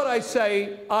you do what I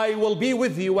say, I will be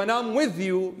with you. When I'm with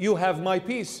you, you have my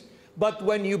peace. But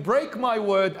when you break my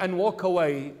word and walk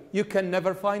away, you can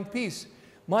never find peace.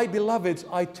 My beloveds,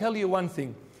 I tell you one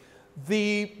thing.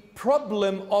 The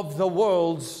problem of the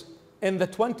worlds in the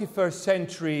 21st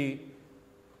century,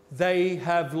 they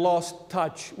have lost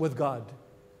touch with God.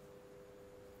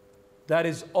 That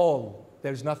is all.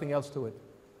 There's nothing else to it.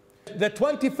 The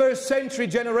 21st century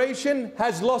generation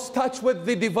has lost touch with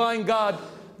the divine God.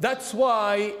 That's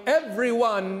why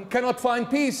everyone cannot find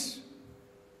peace.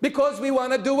 Because we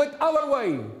want to do it our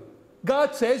way.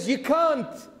 God says you can't.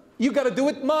 You got to do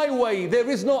it my way. There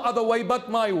is no other way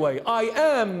but my way. I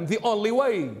am the only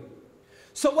way.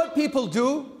 So what people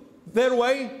do, their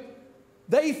way,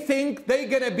 they think they're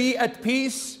going to be at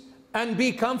peace and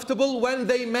be comfortable when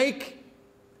they make,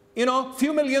 few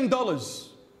 $1 million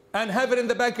and have it in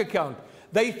the bank account.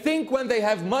 They think when they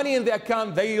have money in the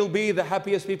account, they'll be the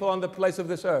happiest people on the face of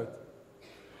this earth.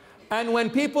 And when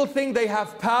people think they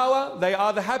have power, they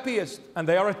are the happiest and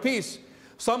they are at peace.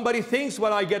 Somebody thinks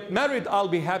when I get married, I'll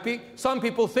be happy. Some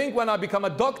people think when I become a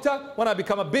doctor, when I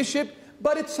become a bishop,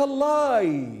 but it's a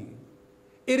lie.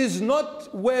 It is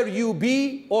not where you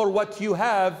be or what you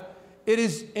have. It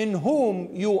is in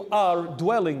whom you are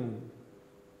dwelling.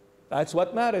 That's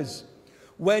what matters.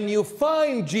 When you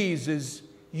find Jesus,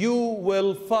 you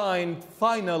will find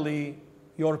finally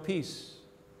your peace.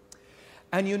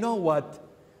 And you know what?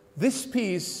 This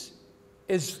peace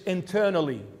is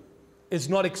internally, is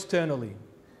not externally.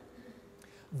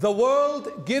 The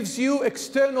world gives you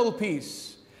external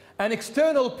peace. And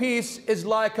external peace is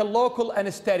like a local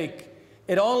anesthetic.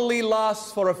 It only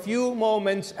lasts for a few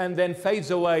moments and then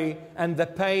fades away, and the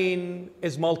pain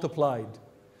is multiplied.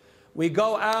 We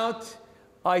go out,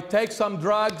 I take some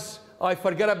drugs, I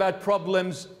forget about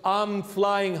problems, I'm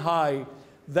flying high.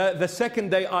 The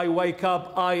second day I wake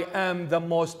up, I am the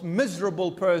most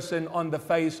miserable person on the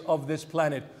face of this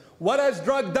planet. What has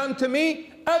drug done to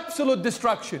me? Absolute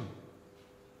destruction.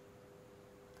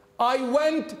 I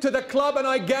went to the club and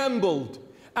I gambled.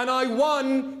 and I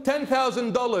won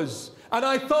 $10,000. And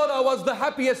I thought I was the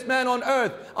happiest man on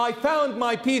earth. I found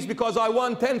my peace because I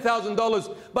won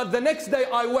 $10,000. But the next day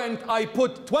I went, I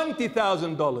put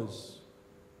 $20,000.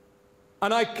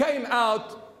 And I came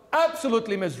out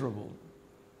absolutely miserable.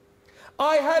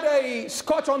 I had a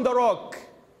scotch on the rock,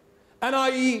 and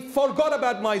I forgot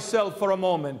about myself for a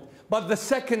moment. But the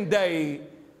second day,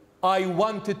 I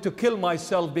wanted to kill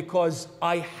myself because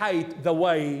I hate the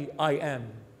way I am.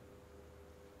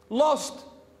 Lost.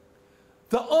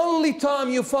 The only time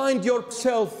you find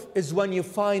yourself is when you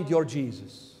find your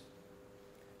Jesus.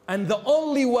 And the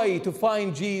only way to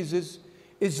find Jesus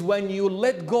is when you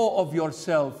let go of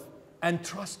yourself and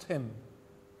trust Him.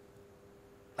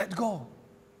 Let go.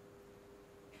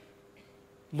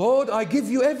 Lord, I give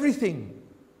you everything.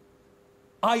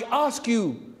 I ask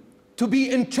you to be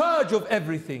in charge of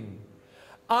everything.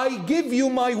 I give you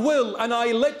my will and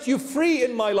I let you free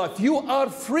in my life. You are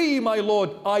free, my Lord.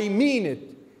 I mean it.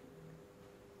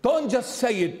 Don't just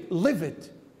say it, live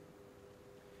it.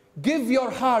 Give your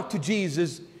heart to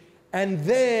Jesus, and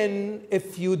then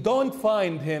if you don't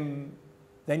find Him,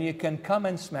 then you can come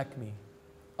and smack me.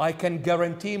 I can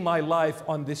guarantee my life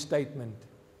on this statement.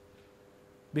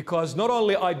 Because not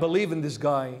only I believe in this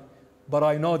guy, but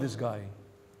I know this guy.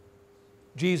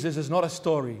 Jesus is not a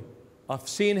story. I've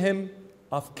seen Him,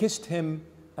 I've kissed Him,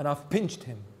 and I've pinched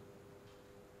Him.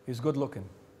 He's good looking.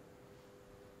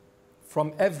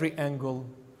 From every angle,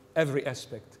 every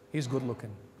aspect, He's good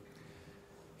looking.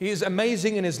 He is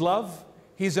amazing in His love.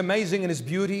 He is amazing in His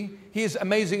beauty. He is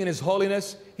amazing in His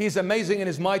holiness. He is amazing in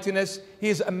His mightiness. He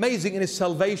is amazing in His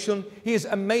salvation. He is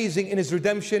amazing in His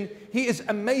redemption. He is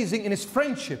amazing in His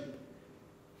friendship.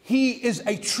 He is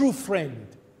a true friend.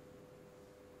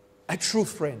 A true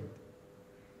friend.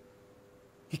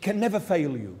 He can never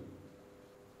fail you.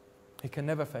 He can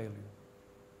never fail you.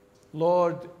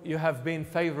 Lord, you have been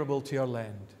favorable to your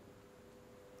land.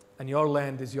 And your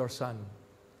land is your Son.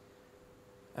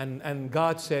 And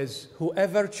God says,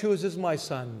 whoever chooses my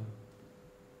Son,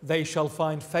 they shall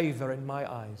find favor in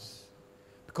my eyes.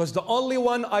 Because the only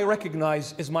one I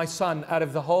recognize is my Son out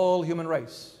of the whole human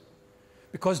race.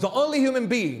 Because the only human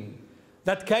being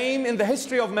that came in the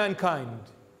history of mankind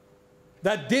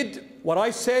that did what I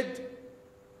said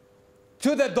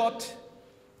to the dot,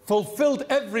 fulfilled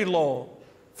every law,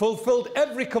 fulfilled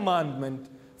every commandment,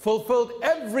 fulfilled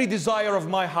every desire of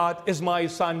my heart is my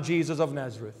Son, Jesus of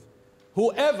Nazareth.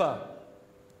 Whoever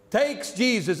takes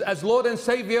Jesus as Lord and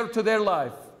Savior to their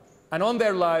life and on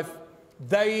their life,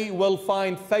 they will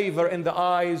find favor in the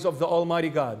eyes of the Almighty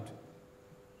God.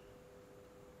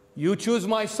 You choose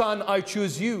my Son, I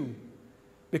choose you,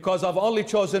 because I've only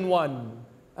chosen one,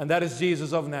 and that is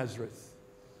Jesus of Nazareth.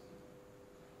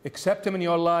 Accept Him in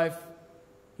your life,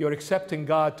 you're accepting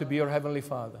God to be your Heavenly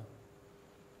Father.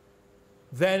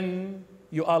 Then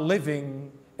you are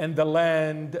living in the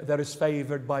land that is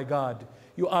favored by God.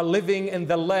 You are living in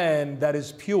the land that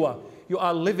is pure. You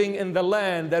are living in the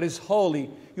land that is holy.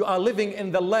 You are living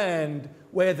in the land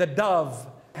where the dove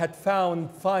had found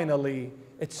finally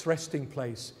its resting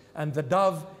place. And the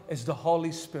dove is the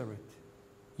Holy Spirit.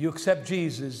 You accept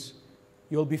Jesus,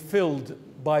 you'll be filled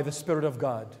by the Spirit of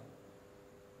God.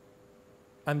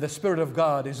 And the Spirit of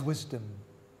God is wisdom.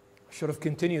 I should have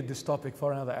continued this topic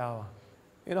for another hour.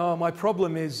 You know, my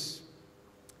problem is,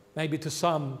 maybe to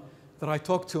some, that I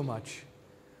talk too much.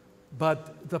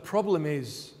 But the problem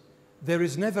is, there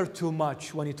is never too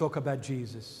much when you talk about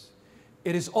Jesus.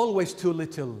 It is always too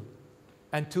little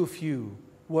and too few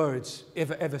words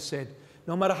ever said.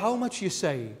 No matter how much you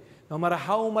say, no matter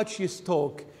how much you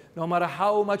talk, no matter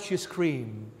how much you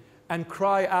scream and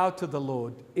cry out to the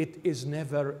Lord, it is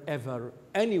never, ever,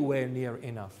 anywhere near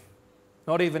enough.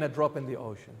 Not even a drop in the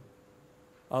ocean.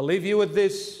 I'll leave you with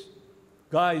this.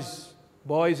 Guys,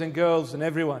 boys and girls and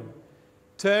everyone,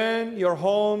 turn your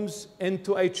homes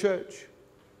into a church.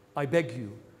 I beg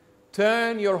you.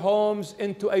 Turn your homes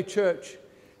into a church.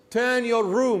 Turn your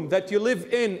room that you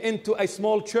live in into a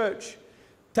small church.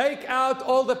 Take out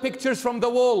all the pictures from the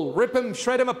wall. Rip them,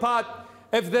 shred them apart.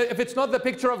 If it's not the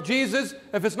picture of Jesus,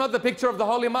 if it's not the picture of the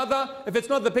Holy Mother, if it's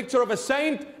not the picture of a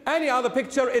saint, any other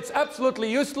picture, it's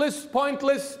absolutely useless,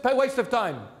 pointless, waste of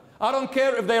time. I don't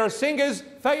care if they are singers,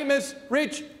 famous,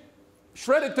 rich,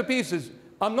 shred it to pieces.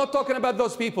 I'm not talking about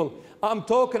those people. I'm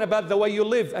talking about the way you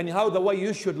live and how the way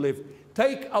you should live.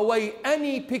 Take away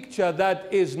any picture that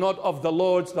is not of the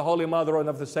Lord's, the Holy Mother, and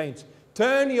of the saints.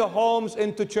 Turn your homes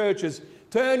into churches.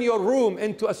 Turn your room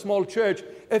into a small church.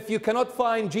 If you cannot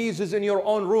find Jesus in your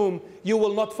own room, you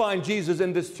will not find Jesus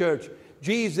in this church.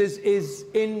 Jesus is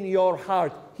in your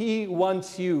heart. He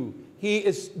wants you. He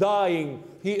is dying.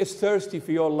 He is thirsty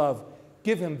for your love.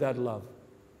 Give Him that love.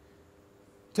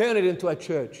 Turn it into a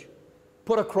church.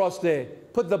 Put a cross there.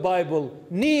 Put the Bible.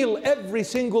 Kneel every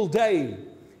single day.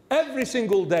 Every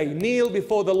single day. Kneel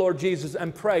before the Lord Jesus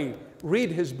and pray.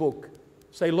 Read His book.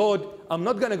 Say, Lord, I'm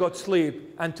not going to go to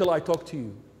sleep until I talk to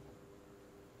you.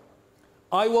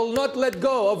 I will not let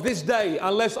go of this day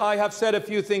unless I have said a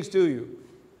few things to you.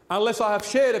 Unless I have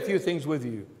shared a few things with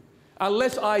you.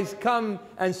 Unless I come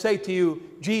and say to you,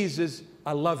 Jesus,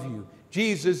 I love you.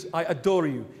 Jesus, I adore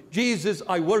you. Jesus,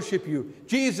 I worship you.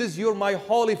 Jesus, you're my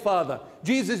holy Father.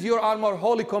 Jesus, you are my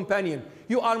holy companion.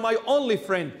 You are my only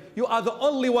friend. You are the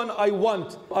only one I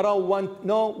want. I don't want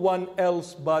no one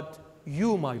else but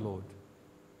you, my Lord.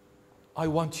 I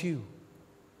want you.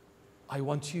 I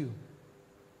want you.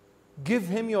 Give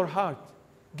Him your heart.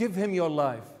 Give Him your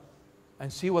life.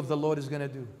 And see what the Lord is going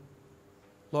to do.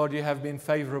 Lord, you have been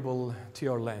favorable to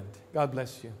your land. God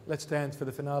bless you. Let's stand for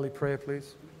the finale prayer,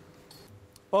 please.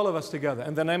 All of us together.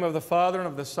 In the name of the Father, and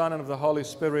of the Son, and of the Holy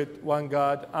Spirit, one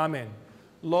God. Amen.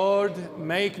 Lord,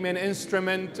 make me an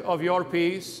instrument of your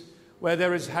peace. Where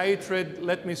there is hatred,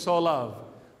 let me sow love.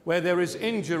 Where there is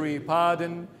injury,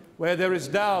 pardon. Where there is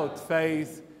doubt,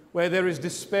 faith. Where there is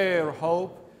despair,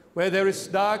 hope. Where there is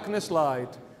darkness,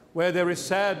 light. Where there is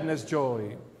sadness,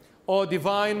 joy. O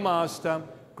divine Master,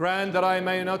 grant that I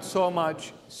may not so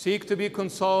much seek to be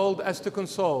consoled as to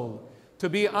console, to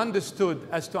be understood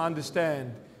as to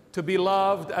understand, to be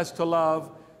loved as to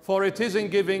love. For it is in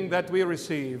giving that we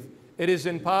receive. It is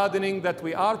in pardoning that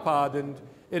we are pardoned.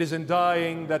 It is in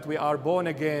dying that we are born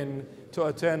again to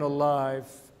eternal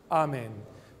life. Amen.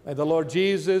 May the Lord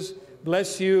Jesus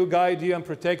bless you, guide you, and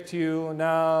protect you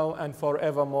now and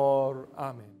forevermore.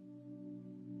 Amen.